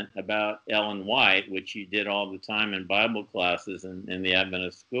assignment about Ellen White, which you did all the time in Bible classes in the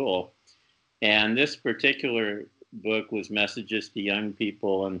Adventist school. And this particular book was Messages to Young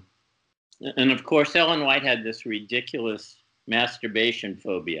People. And of course, Ellen White had this ridiculous masturbation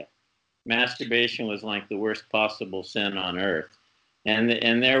phobia. Masturbation was like the worst possible sin on earth.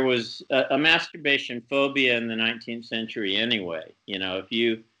 And there was a masturbation phobia in the 19th century anyway. If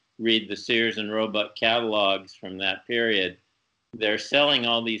you read the Sears and Roebuck catalogs from that period, they're selling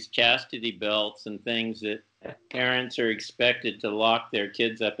all these chastity belts and things that parents are expected to lock their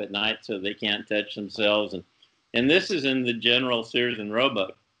kids up at night so they can't touch themselves. And this is in the general Sears and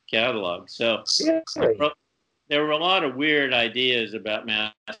Roebuck catalog. So there were a lot of weird ideas about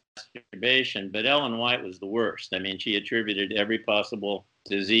masturbation, but Ellen White was the worst. I mean, she attributed every possible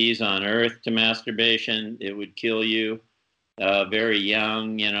disease on earth to masturbation. It would kill you very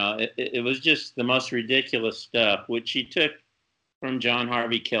young. It was just the most ridiculous stuff, which she took from John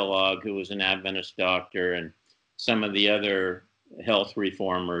Harvey Kellogg, who was an Adventist doctor, and some of the other health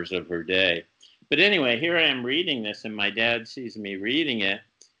reformers of her day. But anyway, here I am reading this, and my dad sees me reading it,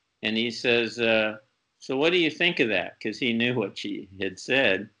 and he says, so what do you think of that? Because he knew what she had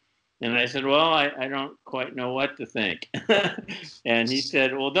said. And I said, well, I don't quite know what to think. And he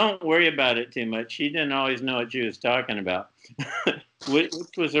said, well, don't worry about it too much. She didn't always know what she was talking about, which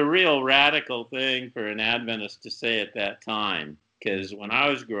was a real radical thing for an Adventist to say at that time. Because when I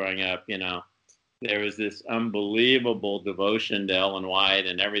was growing up, there was this unbelievable devotion to Ellen White,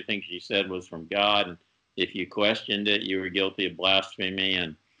 and everything she said was from God. And if you questioned it, you were guilty of blasphemy.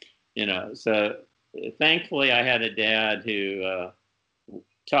 And, so thankfully I had a dad who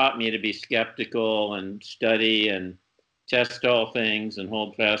taught me to be skeptical and study and test all things and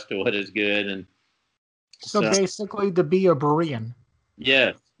hold fast to what is good. And so basically to be a Berean.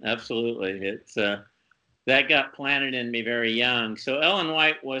 Yes, absolutely. It's that got planted in me very young. So Ellen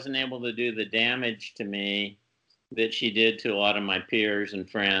White wasn't able to do the damage to me that she did to a lot of my peers and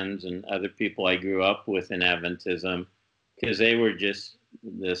friends and other people I grew up with in Adventism, because they were just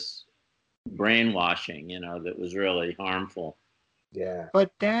this brainwashing, that was really harmful. Yeah.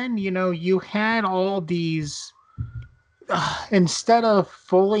 But then, you had all these, instead of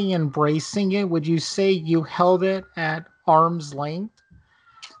fully embracing it, would you say you held it at arm's length?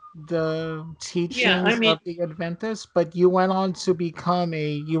 the Yeah, I teachings mean, of the Adventists, but you went on to become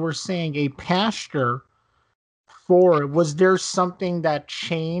you were saying a pastor for. Was there something that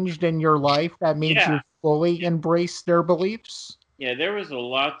changed in your life that made yeah, you fully embrace their beliefs? yeah. There was a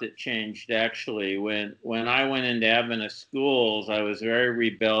lot that changed actually when I went into Adventist schools. I was very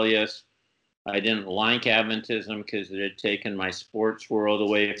rebellious. I didn't like Adventism because it had taken my sports world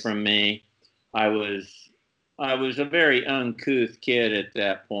away from me. I was I was a very uncouth kid at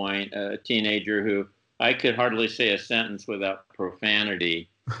that point, a teenager who I could hardly say a sentence without profanity.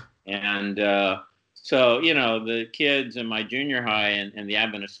 And so, the kids in my junior high and the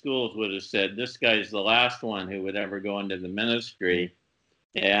Adventist schools would have said, this guy's the last one who would ever go into the ministry.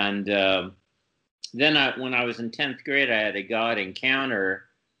 And then when I was in 10th grade, I had a God encounter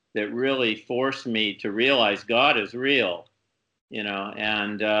that really forced me to realize God is real,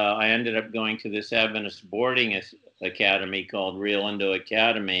 and I ended up going to this Adventist boarding academy called Real Indo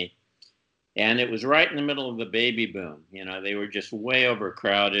Academy. And it was right in the middle of the baby boom. They were just way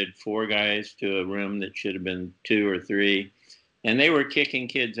overcrowded, 4 guys to a room that should have been 2 or 3. And they were kicking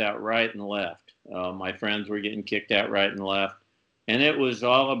kids out right and left. My friends were getting kicked out right and left. And it was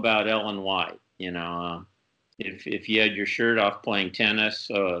all about Ellen White. If you had your shirt off playing tennis,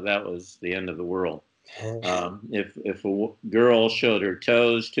 that was the end of the world. If a girl showed her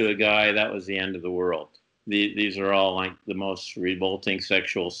toes to a guy, that was the end of the world. These are all like the most revolting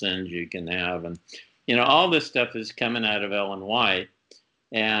sexual sins you can have, and all this stuff is coming out of Ellen White,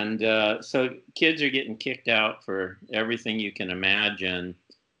 and so kids are getting kicked out for everything you can imagine.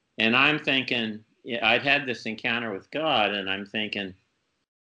 And I'm thinking, I'd had this encounter with God, and I'm thinking,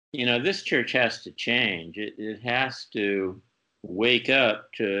 this church has to change. It has to wake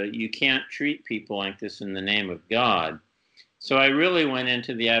up to, you can't treat people like this in the name of God. So I really went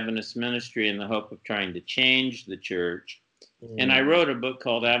into the Adventist ministry in the hope of trying to change the church. And I wrote a book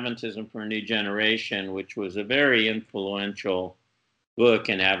called Adventism for a New Generation, which was a very influential book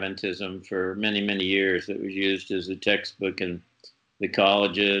in Adventism for many, many years. It was used as a textbook in the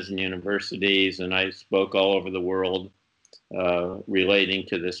colleges and universities, and I spoke all over the world relating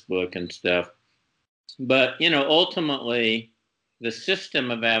to this book and stuff. But, ultimately, the system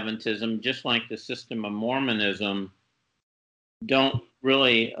of Adventism, just like the system of Mormonism,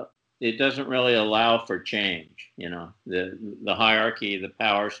 it doesn't really allow for change. The hierarchy, the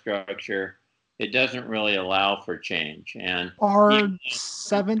power structure, it doesn't really allow for change. And Are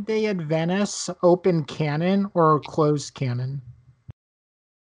Seventh-day Adventists open canon or closed canon?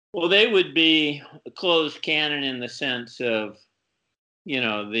 well, they would be a closed canon in the sense of,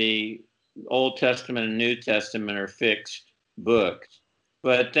 the Old Testament and New Testament are fixed books.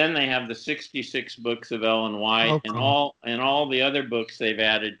 But then they have the 66 books of Ellen White, Okay. and all the other books they've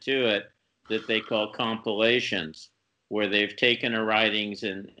added to it that they call compilations, where they've taken her writings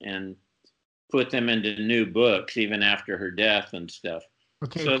and put them into new books even after her death and stuff.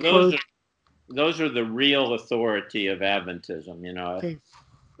 Okay. So those are the real authority of Adventism. Okay.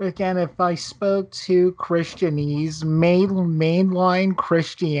 Again, if I spoke to Christianese, mainline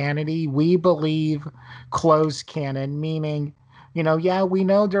Christianity, we believe closed canon, meaning, yeah, we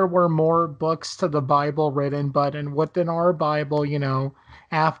know there were more books to the Bible written, but within our Bible,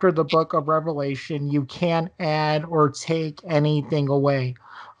 after the book of Revelation, you can't add or take anything away.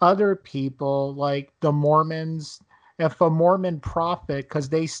 Other people, like the Mormons, if a Mormon prophet, because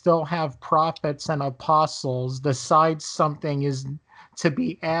they still have prophets and apostles, decides something is to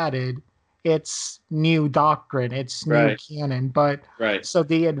be added, it's new doctrine, it's new Right. canon. But Right. so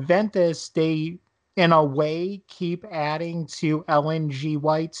the Adventists, they in a way keep adding to Ellen G.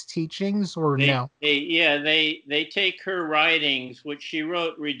 White's teachings, or no? They take her writings, which she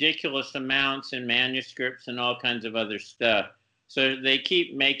wrote ridiculous amounts in manuscripts and all kinds of other stuff. So they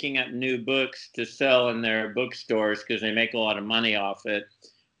keep making up new books to sell in their bookstores because they make a lot of money off it.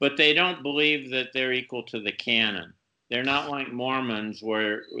 But they don't believe that they're equal to the canon. They're not like Mormons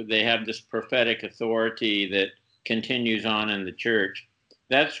where they have this prophetic authority that continues on in the church.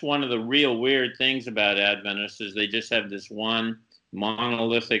 That's one of the real weird things about Adventists is they just have this one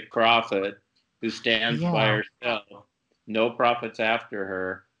monolithic prophet who stands by herself. No prophets after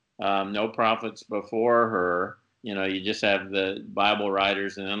her, no prophets before her. You just have the Bible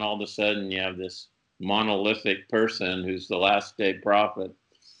writers, and then all of a sudden you have this monolithic person who's the last day prophet.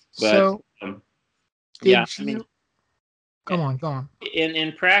 But So yeah, did you go on.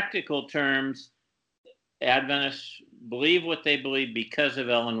 In practical terms, Adventists believe what they believe because of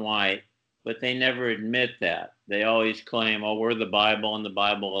Ellen White, but they never admit that. They always claim, "Oh, we're the Bible and the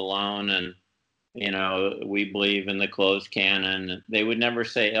Bible alone," and we believe in the closed canon. They would never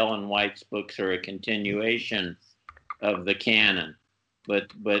say Ellen White's books are a continuation of the canon.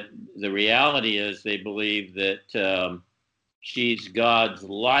 but the reality is they believe that she's God's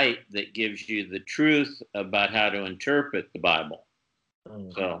light that gives you the truth about how to interpret the Bible.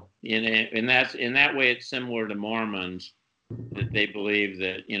 So in that way, it's similar to Mormons, that they believe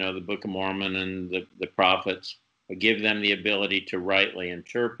that the Book of Mormon and the prophets give them the ability to rightly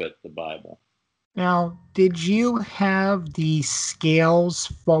interpret the Bible. Now, did you have the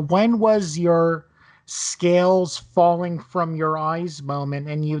scales when was your scales falling from your eyes moment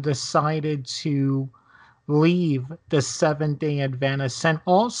and you decided to leave the Seventh-day Adventists? And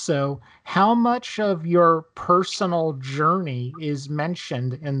also, how much of your personal journey is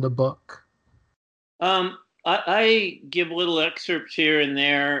mentioned in the book? I give little excerpts here and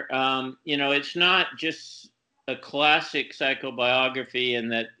there. It's not just a classic psychobiography,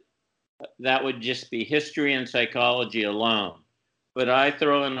 and that would just be history and psychology alone. But I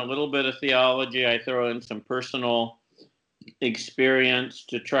throw in a little bit of theology. I throw in some personal experience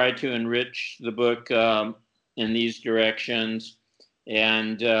to try to enrich the book in these directions.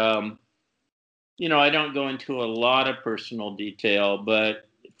 And, I don't go into a lot of personal detail, but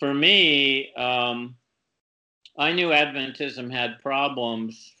for me, I knew Adventism had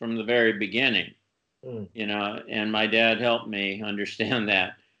problems from the very beginning, and my dad helped me understand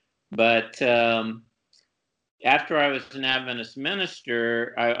that. But after I was an Adventist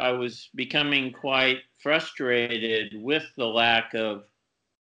minister, I was becoming quite frustrated with the lack of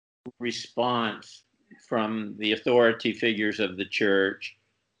response from the authority figures of the church.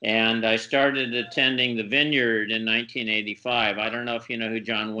 And I started attending the Vineyard in 1985. I don't know if you know who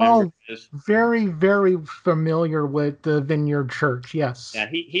John Wimber is. Very, very familiar with the Vineyard Church, yes. Yeah,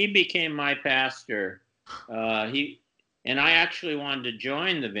 he became my pastor. And I actually wanted to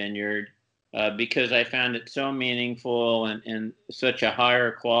join the Vineyard because I found it so meaningful and such a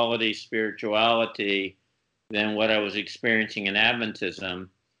higher quality spirituality than what I was experiencing in Adventism.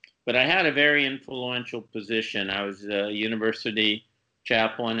 But I had a very influential position. I was a university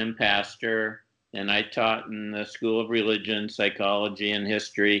chaplain and pastor, and I taught in the School of Religion, Psychology, and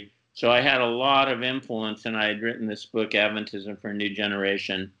History. So I had a lot of influence, and I had written this book, Adventism for a New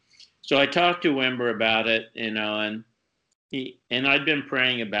Generation. So I talked to Wimber about it, and I'd been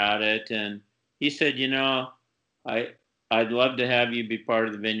praying about it, and he said, I'd love to have you be part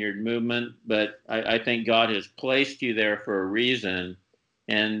of the Vineyard movement, but I think God has placed you there for a reason.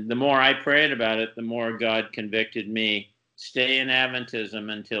 And the more I prayed about it, the more God convicted me. Stay in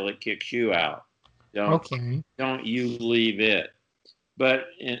Adventism until it kicks you out. Don't you leave it. But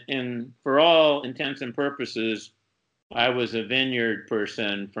for all intents and purposes, I was a Vineyard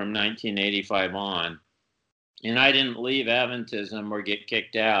person from 1985 on, and I didn't leave Adventism or get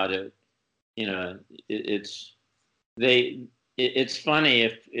kicked out. It's funny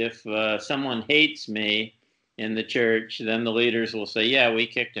if someone hates me in the church, then the leaders will say, "Yeah, we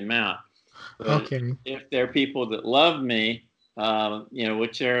kicked him out." But if there are people that love me, I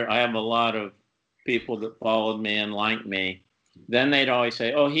have a lot of people that followed me and liked me, then they'd always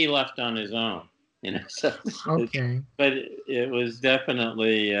say, "Oh, he left on his own," So but it was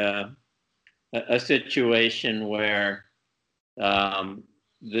definitely a situation where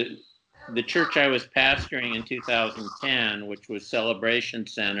the church I was pastoring in 2010, which was Celebration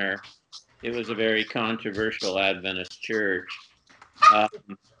Center, it was a very controversial Adventist church.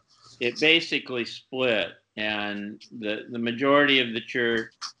 It basically split, and the majority of the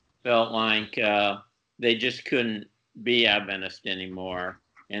church felt like they just couldn't be Adventist anymore,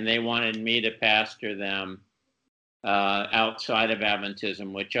 and they wanted me to pastor them outside of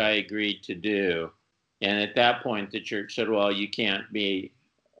Adventism, which I agreed to do. And at that point, the church said, "Well, you can't be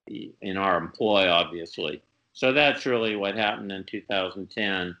in our employ, obviously." So that's really what happened in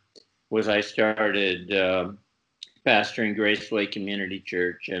 2010. Was I started pastoring Graceway Community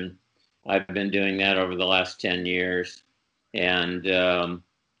Church, and I've been doing that over the last 10 years. And,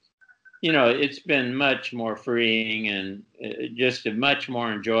 it's been much more freeing and just a much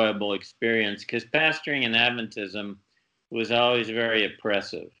more enjoyable experience, because pastoring in Adventism was always very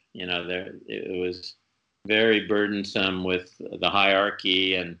oppressive. It was very burdensome with the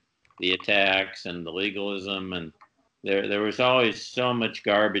hierarchy and the attacks and the legalism, and there was always so much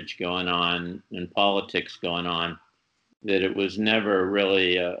garbage going on and politics going on that it was never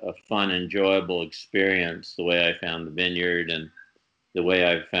really a fun, enjoyable experience the way I found the Vineyard and the way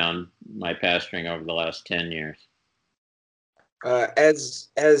I've found my pastoring over the last 10 years. As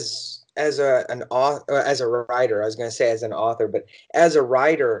an author, as a writer, I was going to say as an author, but as a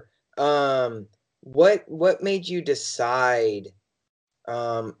writer, what made you decide,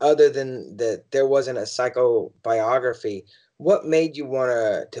 other than that there wasn't a psychobiography, what made you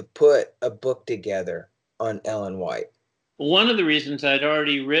want to put a book together on Ellen White? one of the reasons I'd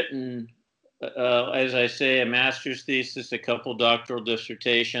already written, as I say, a master's thesis, a couple doctoral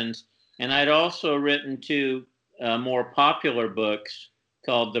dissertations, and I'd also written two more popular books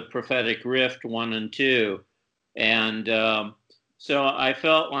called The Prophetic Rift 1 and 2. And so I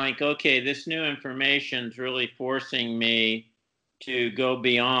felt like, okay, this new information is really forcing me to go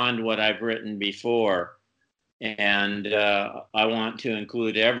beyond what I've written before. And I want to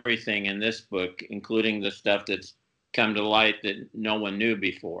include everything in this book, including the stuff that's come to light that no one knew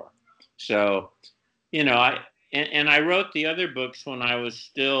before. So, you know, I wrote the other books when I was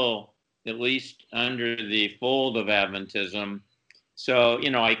still at least under the fold of Adventism. So, you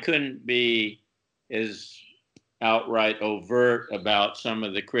know, I couldn't be as outright overt about some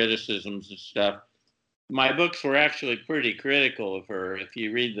of the criticisms and stuff. My books were actually pretty critical of her. If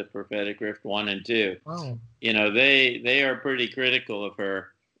you read The Prophetic Rift 1 and 2, Oh. you know, they are pretty critical of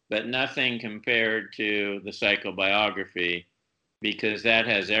her, but nothing compared to the psychobiography, because that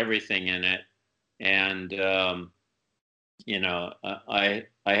has everything in it. And, you know, I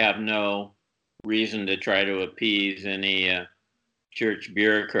have no reason to try to appease any church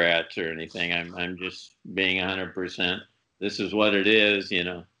bureaucrats or anything. I'm just being 100%. This is what it is, you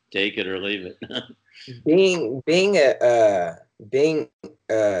know, take it or leave it. being a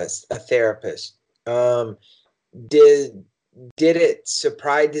therapist, did it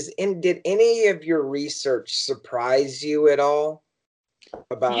surprise? Did any of your research surprise you at all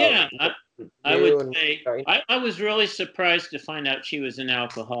about? Yeah, I would say I was really surprised to find out she was an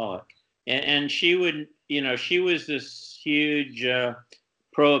alcoholic, and she would, you know, she was this huge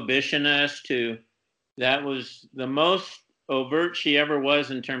prohibitionist who, that was the most overt she ever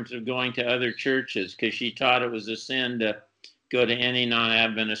was in terms of going to other churches, because she taught it was a sin to go to any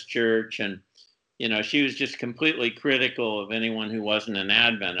non-Adventist church. And, you know, she was just completely critical of anyone who wasn't an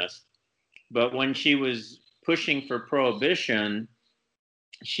Adventist. But when she was pushing for prohibition,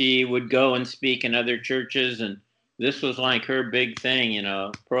 she would go and speak in other churches, and this was like her big thing, you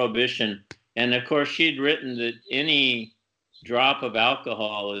know, prohibition. And of course, she'd written that any drop of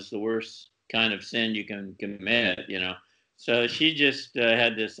alcohol is the worst kind of sin you can commit, you know. So she just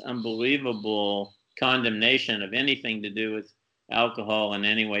had this unbelievable condemnation of anything to do with alcohol in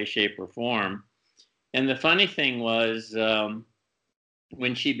any way, shape, or form. And the funny thing was,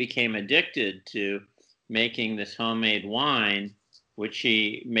 when she became addicted to making this homemade wine, which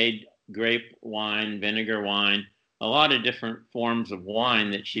she made grape wine, vinegar wine, a lot of different forms of wine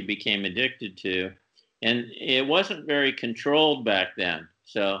that she became addicted to. And it wasn't very controlled back then.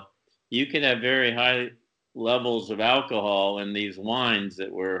 So you could have very high levels of alcohol in these wines that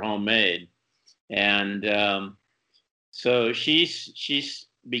were homemade. And so she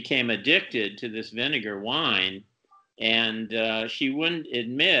became addicted to this vinegar wine, and she wouldn't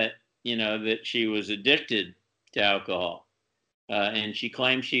admit, you know, that she was addicted to alcohol. And she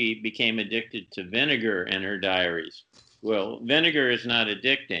claimed she became addicted to vinegar in her diaries. Well, vinegar is not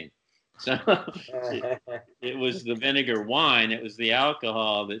addicting. So it was the vinegar wine, it was the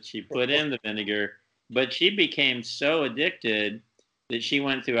alcohol that she put in the vinegar. But she became so addicted that she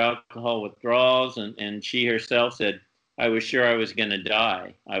went through alcohol withdrawals, and she herself said, I was sure I was going to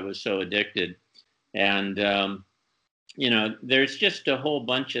die. I was so addicted. And, you know, there's just a whole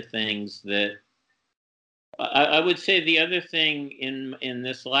bunch of things that I would say. The other thing in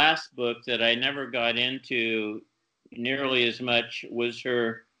this last book that I never got into nearly as much was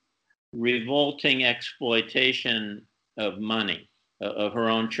her revolting exploitation of money, of her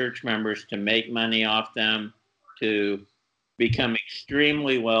own church members, to make money off them, to become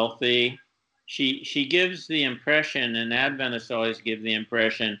extremely wealthy. She gives the impression, and Adventists always give the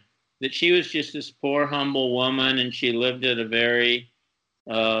impression, that she was just this poor, humble woman, and she lived at a very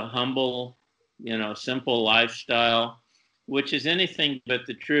humble, you know, simple lifestyle, which is anything but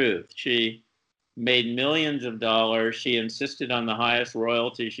the truth. She made millions of dollars. She insisted on the highest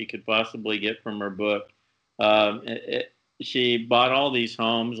royalty she could possibly get from her book. She bought all these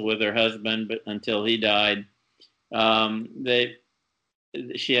homes with her husband, but until he died,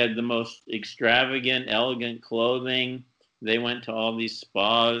 she had the most extravagant, elegant clothing. They went to all these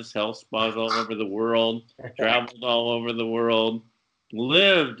spas, health spas all over the world, traveled all over the world,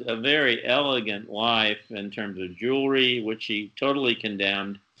 lived a very elegant life in terms of jewelry, which she totally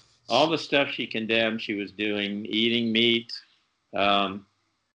condemned. All the stuff she condemned, she was doing, eating meat,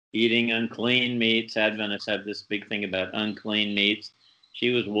 eating unclean meats. Adventists have this big thing about unclean meats. She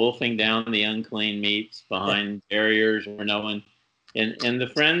was wolfing down the unclean meats behind barriers where no one, and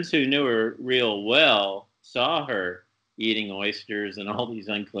the friends who knew her real well saw her eating oysters and all these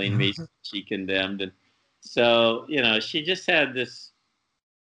unclean meats she condemned. And so, you know, she just had this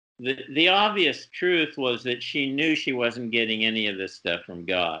the obvious truth was that she knew she wasn't getting any of this stuff from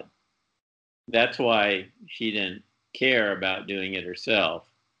God. That's why she didn't care about doing it herself.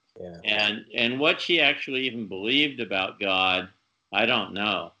 Yeah. And what she actually even believed about God, I don't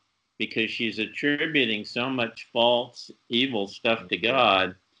know, because she's attributing so much false, evil stuff to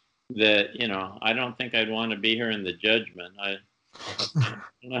God that, you know, I don't think I'd want to be her in the judgment. I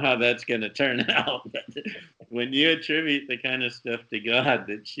don't know how that's going to turn out. But when you attribute the kind of stuff to God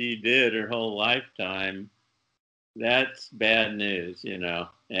that she did her whole lifetime, that's bad news, you know.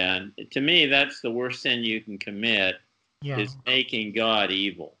 And to me, that's the worst sin you can commit, Yeah. is making God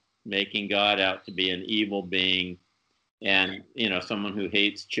evil, making God out to be an evil being, and, you know, someone who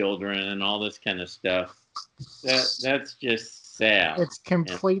hates children and all this kind of stuff. That's just sad. It's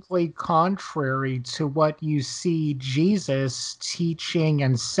completely contrary to what you see Jesus teaching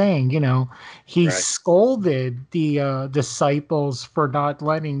and saying. You know, he Right. scolded the disciples for not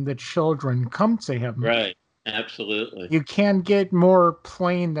letting the children come to him. Right. Absolutely. You can't get more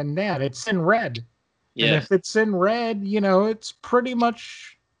plain than that. It's in red. And Yes. if it's in red, you know, it's pretty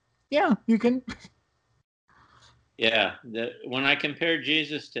much, yeah, you can. Yeah. When I compare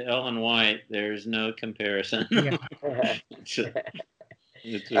Jesus to Ellen White, there's no comparison. Yeah.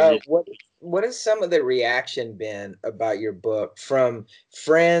 What has some of the reaction been about your book from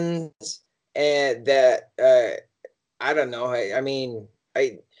friends and that I don't know. I mean,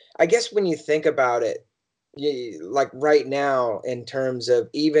 I guess when you think about it, like right now, in terms of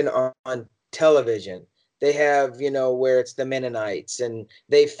even on television, they have, you know, where it's the Mennonites and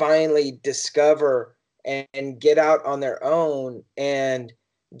they finally discover and get out on their own, and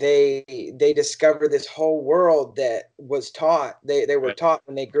they discover this whole world that was taught, they were Right. taught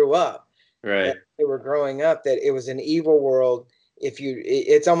when they grew up, Right. they were growing up, that it was an evil world.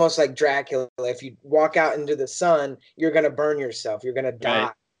 It's almost like Dracula. If you walk out into the sun, you're going to burn yourself, you're going to die.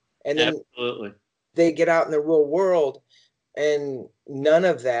 Right. And then Absolutely. they get out in the real world, and none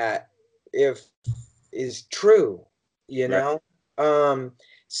of that if is true, you Right. know.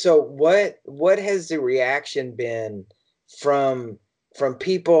 So what has the reaction been from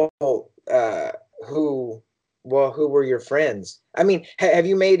people who, well, who were your friends? I mean, have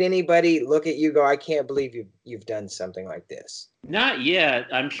you made anybody look at you go, I can't believe you've done something like this? Not yet.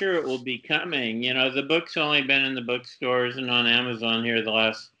 I'm sure it will be coming. You know, the book's only been in the bookstores and on Amazon here the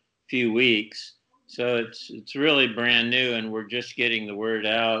last few weeks, so it's really brand new, and we're just getting the word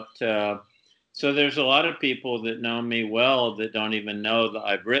out. So there's a lot of people that know me well that don't even know that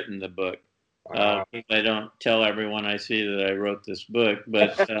I've written the book. Wow. I don't tell everyone I see that I wrote this book,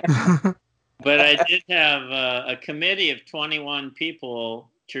 but but I did have a committee of 21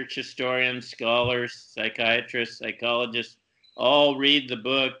 people, church historians, scholars, psychiatrists, psychologists, all read the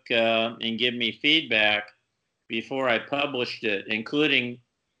book and give me feedback before I published it, including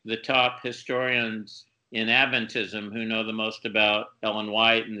the top historians in Adventism who know the most about Ellen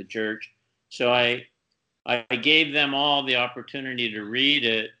White and the church. So I gave them all the opportunity to read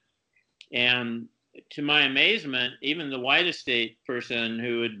it. And to my amazement, even the White Estate person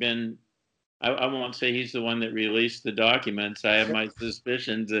who had been, I won't say he's the one that released the documents. I have my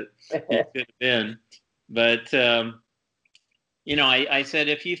suspicions that he could have been. But, you know, I said,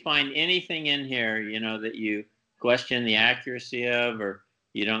 if you find anything in here, you know, that you question the accuracy of, or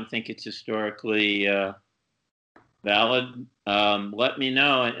you don't think it's historically valid, let me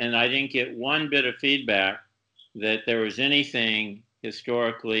know. And I didn't get one bit of feedback that there was anything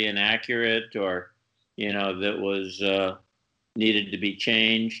historically inaccurate or, you know, that was needed to be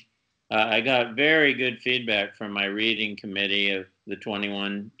changed. I got very good feedback from my reading committee of the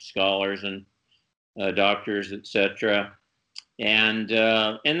 21 scholars and doctors, etc. And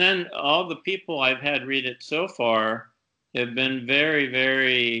then all the people I've had read it so far have been very,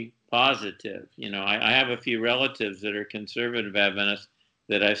 very positive. You know, I have a few relatives that are conservative Adventists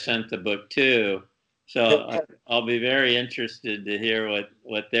that I sent the book to, so I'll be very interested to hear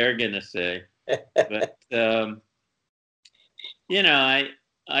what they're going to say. But you know,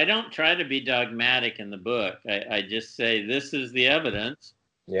 I don't try to be dogmatic in the book. I just say, this is the evidence.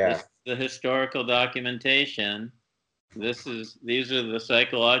 Yeah. This is the historical documentation. These are the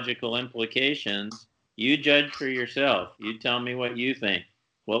psychological implications. You judge for yourself. You tell me what you think.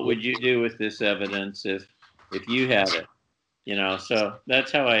 What would you do with this evidence if you had it? You know, so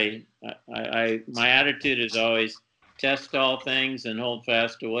that's how my attitude is always test all things and hold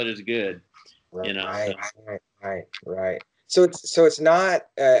fast to what is good. Right, You know, right. So it's not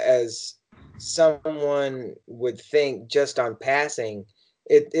as someone would think just on passing.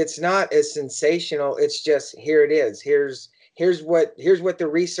 It's not as sensational. It's just, here it is. Here's what the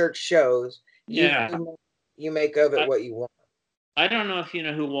research shows. yeah. You make of it what you want. I don't know if you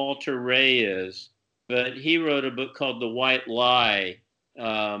know who Walter Ray is, but he wrote a book called The White Lie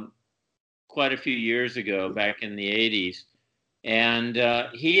um, quite a few years ago, back in the 80s. And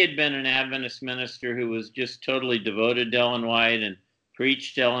he had been an Adventist minister who was just totally devoted to Ellen White and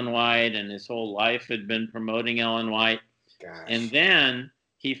preached Ellen White, and his whole life had been promoting Ellen White. Gosh. And then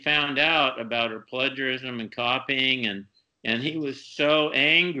he found out about her plagiarism and copying, and he was so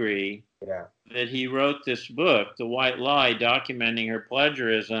angry that he wrote this book, The White Lie, documenting her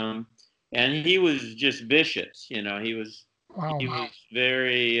plagiarism. And he was just vicious, you know. He was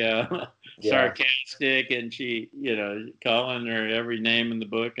very sarcastic, and she, you know, calling her every name in the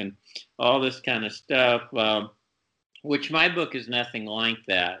book and all this kind of stuff. Which my book is nothing like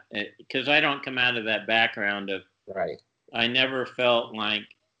that, because I don't come out of that background of. Right. I never felt like.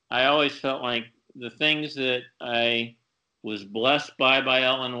 I always felt like the things that I was blessed by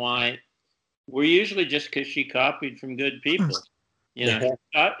Ellen White were usually just because she copied from good people. You know,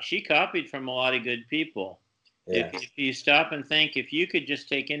 she copied from a lot of good people. Yeah. If you stop and think, if you could just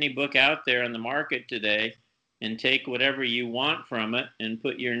take any book out there on the market today and take whatever you want from it and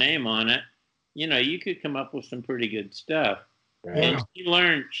put your name on it, you know, you could come up with some pretty good stuff. Right. And she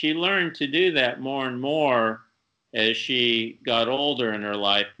learned to do that more and more as she got older in her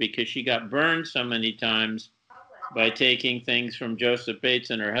life, because she got burned so many times by taking things from Joseph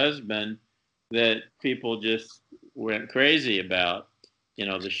Bates and her husband that people just went crazy about. You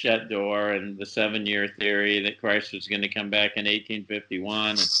know, the shut door and the 7-year theory that Christ was going to come back in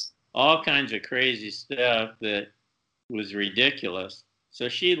 1851, and all kinds of crazy stuff that was ridiculous. So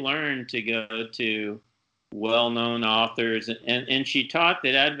she learned to go to well-known authors, and she taught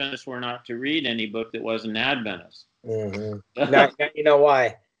that Adventists were not to read any book that wasn't Adventist. Mm-hmm. Now you know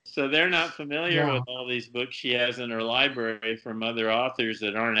why. So they're not familiar with all these books she has in her library from other authors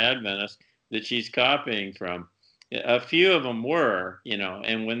that aren't Adventists that she's copying from. A few of them were, you know,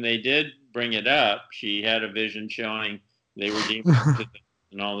 and when they did bring it up, she had a vision showing they were demons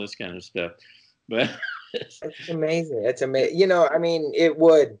and all this kind of stuff. But it's amazing. It's amazing. You know, I mean, it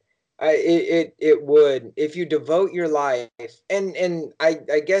would. It would, if you devote your life, and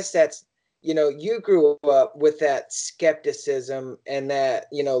I guess that's, you know, you grew up with that skepticism and that,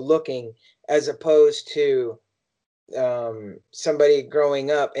 you know, looking, as opposed to somebody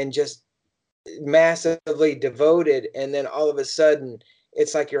growing up and just massively devoted, and then all of a sudden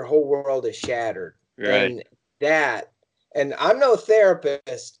it's like your whole world is shattered. Right. And I'm no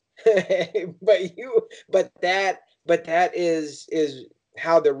therapist, but that is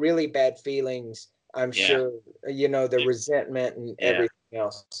how the really bad feelings, I'm sure, you know, the resentment and everything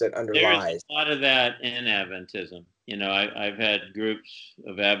else that underlies. There's a lot of that in Adventism. You know, I've had groups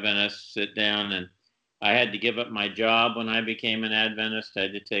of Adventists sit down, and I had to give up my job when I became an Adventist. I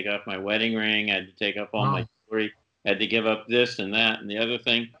had to take off my wedding ring. I had to take off all my jewelry. I had to give up this and that and the other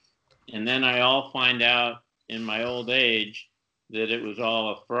thing. And then I all find out in my old age that it was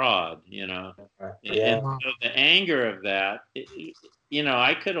all a fraud, you know. And so the anger of that, you know,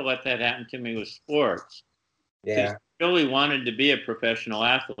 I could have let that happen to me with sports. Yeah. I really wanted to be a professional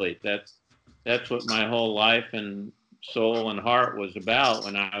athlete. That's what my whole life and soul and heart was about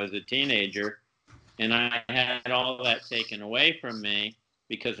when I was a teenager. And I had all that taken away from me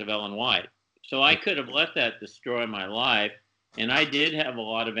because of Ellen White. So I could have let that destroy my life. And I did have a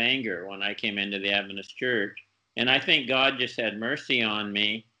lot of anger when I came into the Adventist church. And I think God just had mercy on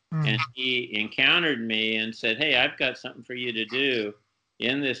me. And he encountered me and said, hey, I've got something for you to do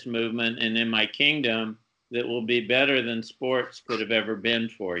in this movement and in my kingdom that will be better than sports could have ever been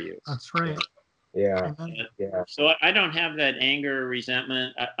for you. That's right. Yeah. So I don't have that anger or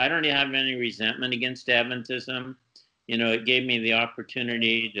resentment. I don't have any resentment against Adventism. You know, it gave me the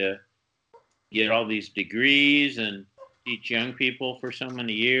opportunity to get all these degrees and teach young people for so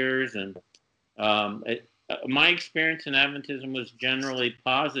many years. And my experience in Adventism was generally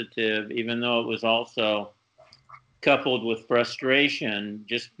positive, even though it was also coupled with frustration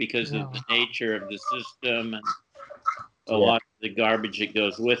just because of the nature of the system and a lot of the garbage that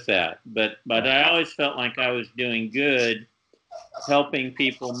goes with that. But I always felt like I was doing good, helping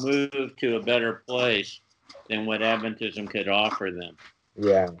people move to a better place than what Adventism could offer them.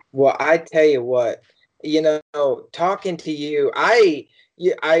 Yeah. Well, I tell you what, you know, talking to you, I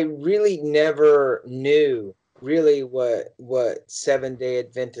really never knew really what Seventh-day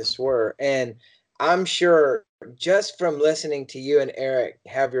Adventists were. And I'm sure just from listening to you and Eric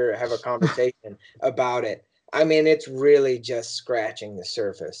have a conversation about it, I mean, it's really just scratching the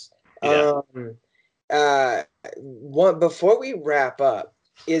surface. Yeah. Before we wrap up,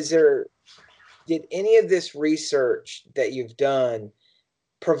 did any of this research that you've done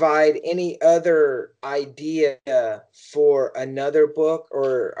provide any other idea for another book,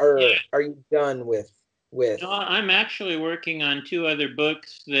 or Yeah. are you done with? No, I'm actually working on 2 other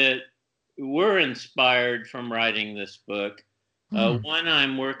books that were inspired from writing this book. One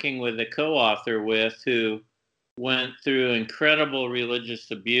I'm working with a co-author with who went through incredible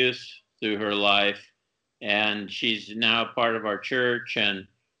religious abuse through her life, and she's now part of our church and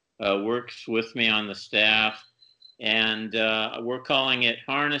works with me on the staff. And we're calling it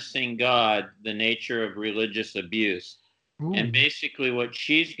Harnessing God, the Nature of Religious Abuse. Ooh. And basically, what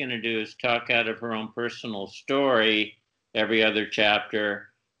she's going to do is talk out of her own personal story every other chapter.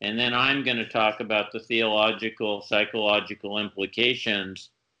 And then I'm going to talk about the theological, psychological implications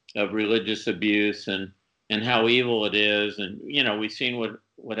of religious abuse and how evil it is. And, you know, we've seen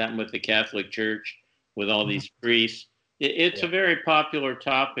what happened with the Catholic Church with all these priests. It's a very popular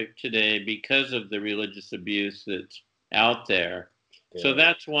topic today because of the religious abuse that's out there. Yeah. So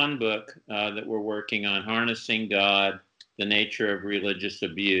that's one book that we're working on, Harnessing God, the Nature of Religious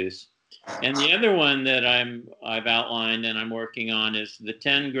Abuse. And the other one that I've outlined and I'm working on is the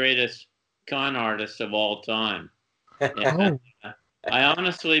 10 greatest con artists of all time. And, I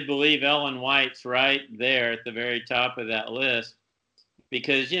honestly believe Ellen White's right there at the very top of that list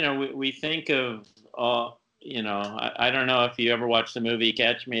because, you know, we think of, you know, I don't know if you ever watched the movie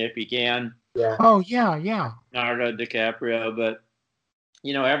Catch Me If You Can. Yeah. Oh, yeah. Leonardo DiCaprio, but,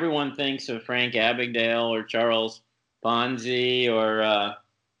 you know, everyone thinks of Frank Abagnale or Charles Ponzi or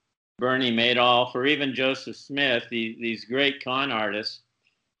Bernie Madoff or even Joseph Smith, these great con artists,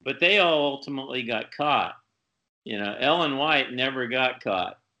 but they all ultimately got caught. You know, Ellen White never got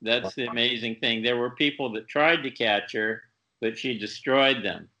caught. That's the amazing thing. There were people that tried to catch her, but she destroyed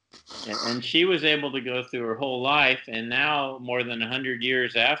them. And she was able to go through her whole life, and now more than 100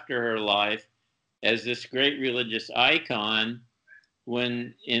 years after her life, as this great religious icon,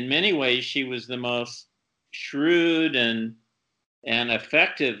 when in many ways she was the most shrewd and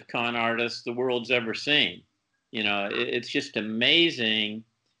effective con artist the world's ever seen. You know, it's just amazing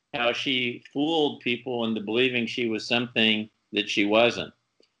how she fooled people into believing she was something that she wasn't,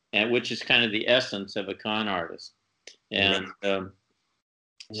 and which is kind of the essence of a con artist. And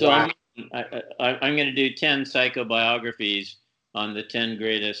so wow. I'm going to do 10 psychobiographies on the 10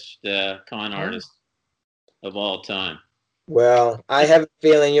 greatest con artists of all time. Well, I have a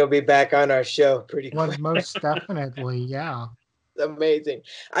feeling you'll be back on our show pretty quick. Most definitely, yeah. Amazing.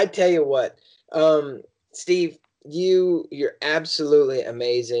 I tell you what, Steve, you're absolutely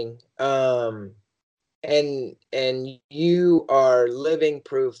amazing. And you are living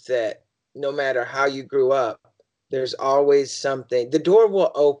proof that no matter how you grew up, there's always something. The door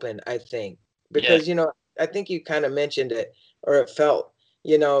will open, I think, because you know, I think you kind of mentioned it, or it felt,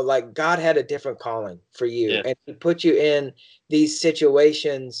 you know, like God had a different calling for you, and He put you in these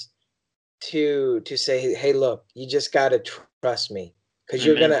situations to say, hey, look, you just got to trust me, because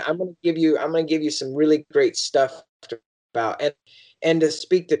I'm gonna give you some really great stuff about and to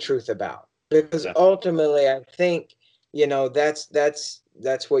speak the truth about, because ultimately I think, you know, that's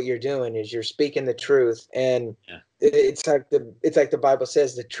what you're doing, is you're speaking the truth, and it's like the Bible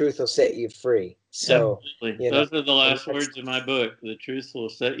says, the truth will set you free. So you know, those are the last words of my book. The truth will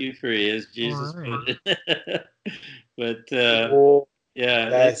set you free, as Jesus put it. But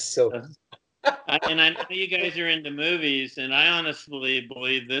that's so. And I know you guys are into movies, and I honestly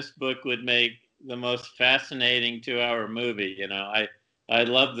believe this book would make the most fascinating 2-hour movie. You know, I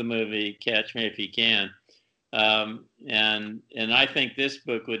love the movie Catch Me If You Can, and I think this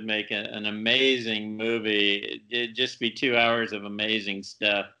book would make an amazing movie. It'd just be 2 hours of amazing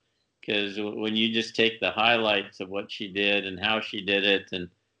stuff, because when you just take the highlights of what she did and how she did it and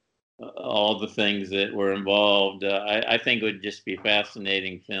all the things that were involved, I think it would just be a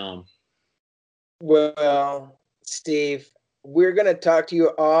fascinating film. Well, Steve, we're going to talk to you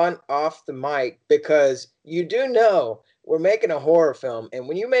off the mic, because you do know we're making a horror film. And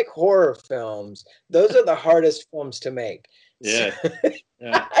when you make horror films, those are the hardest films to make. Yeah.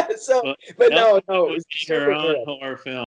 So, but no, her own horror film.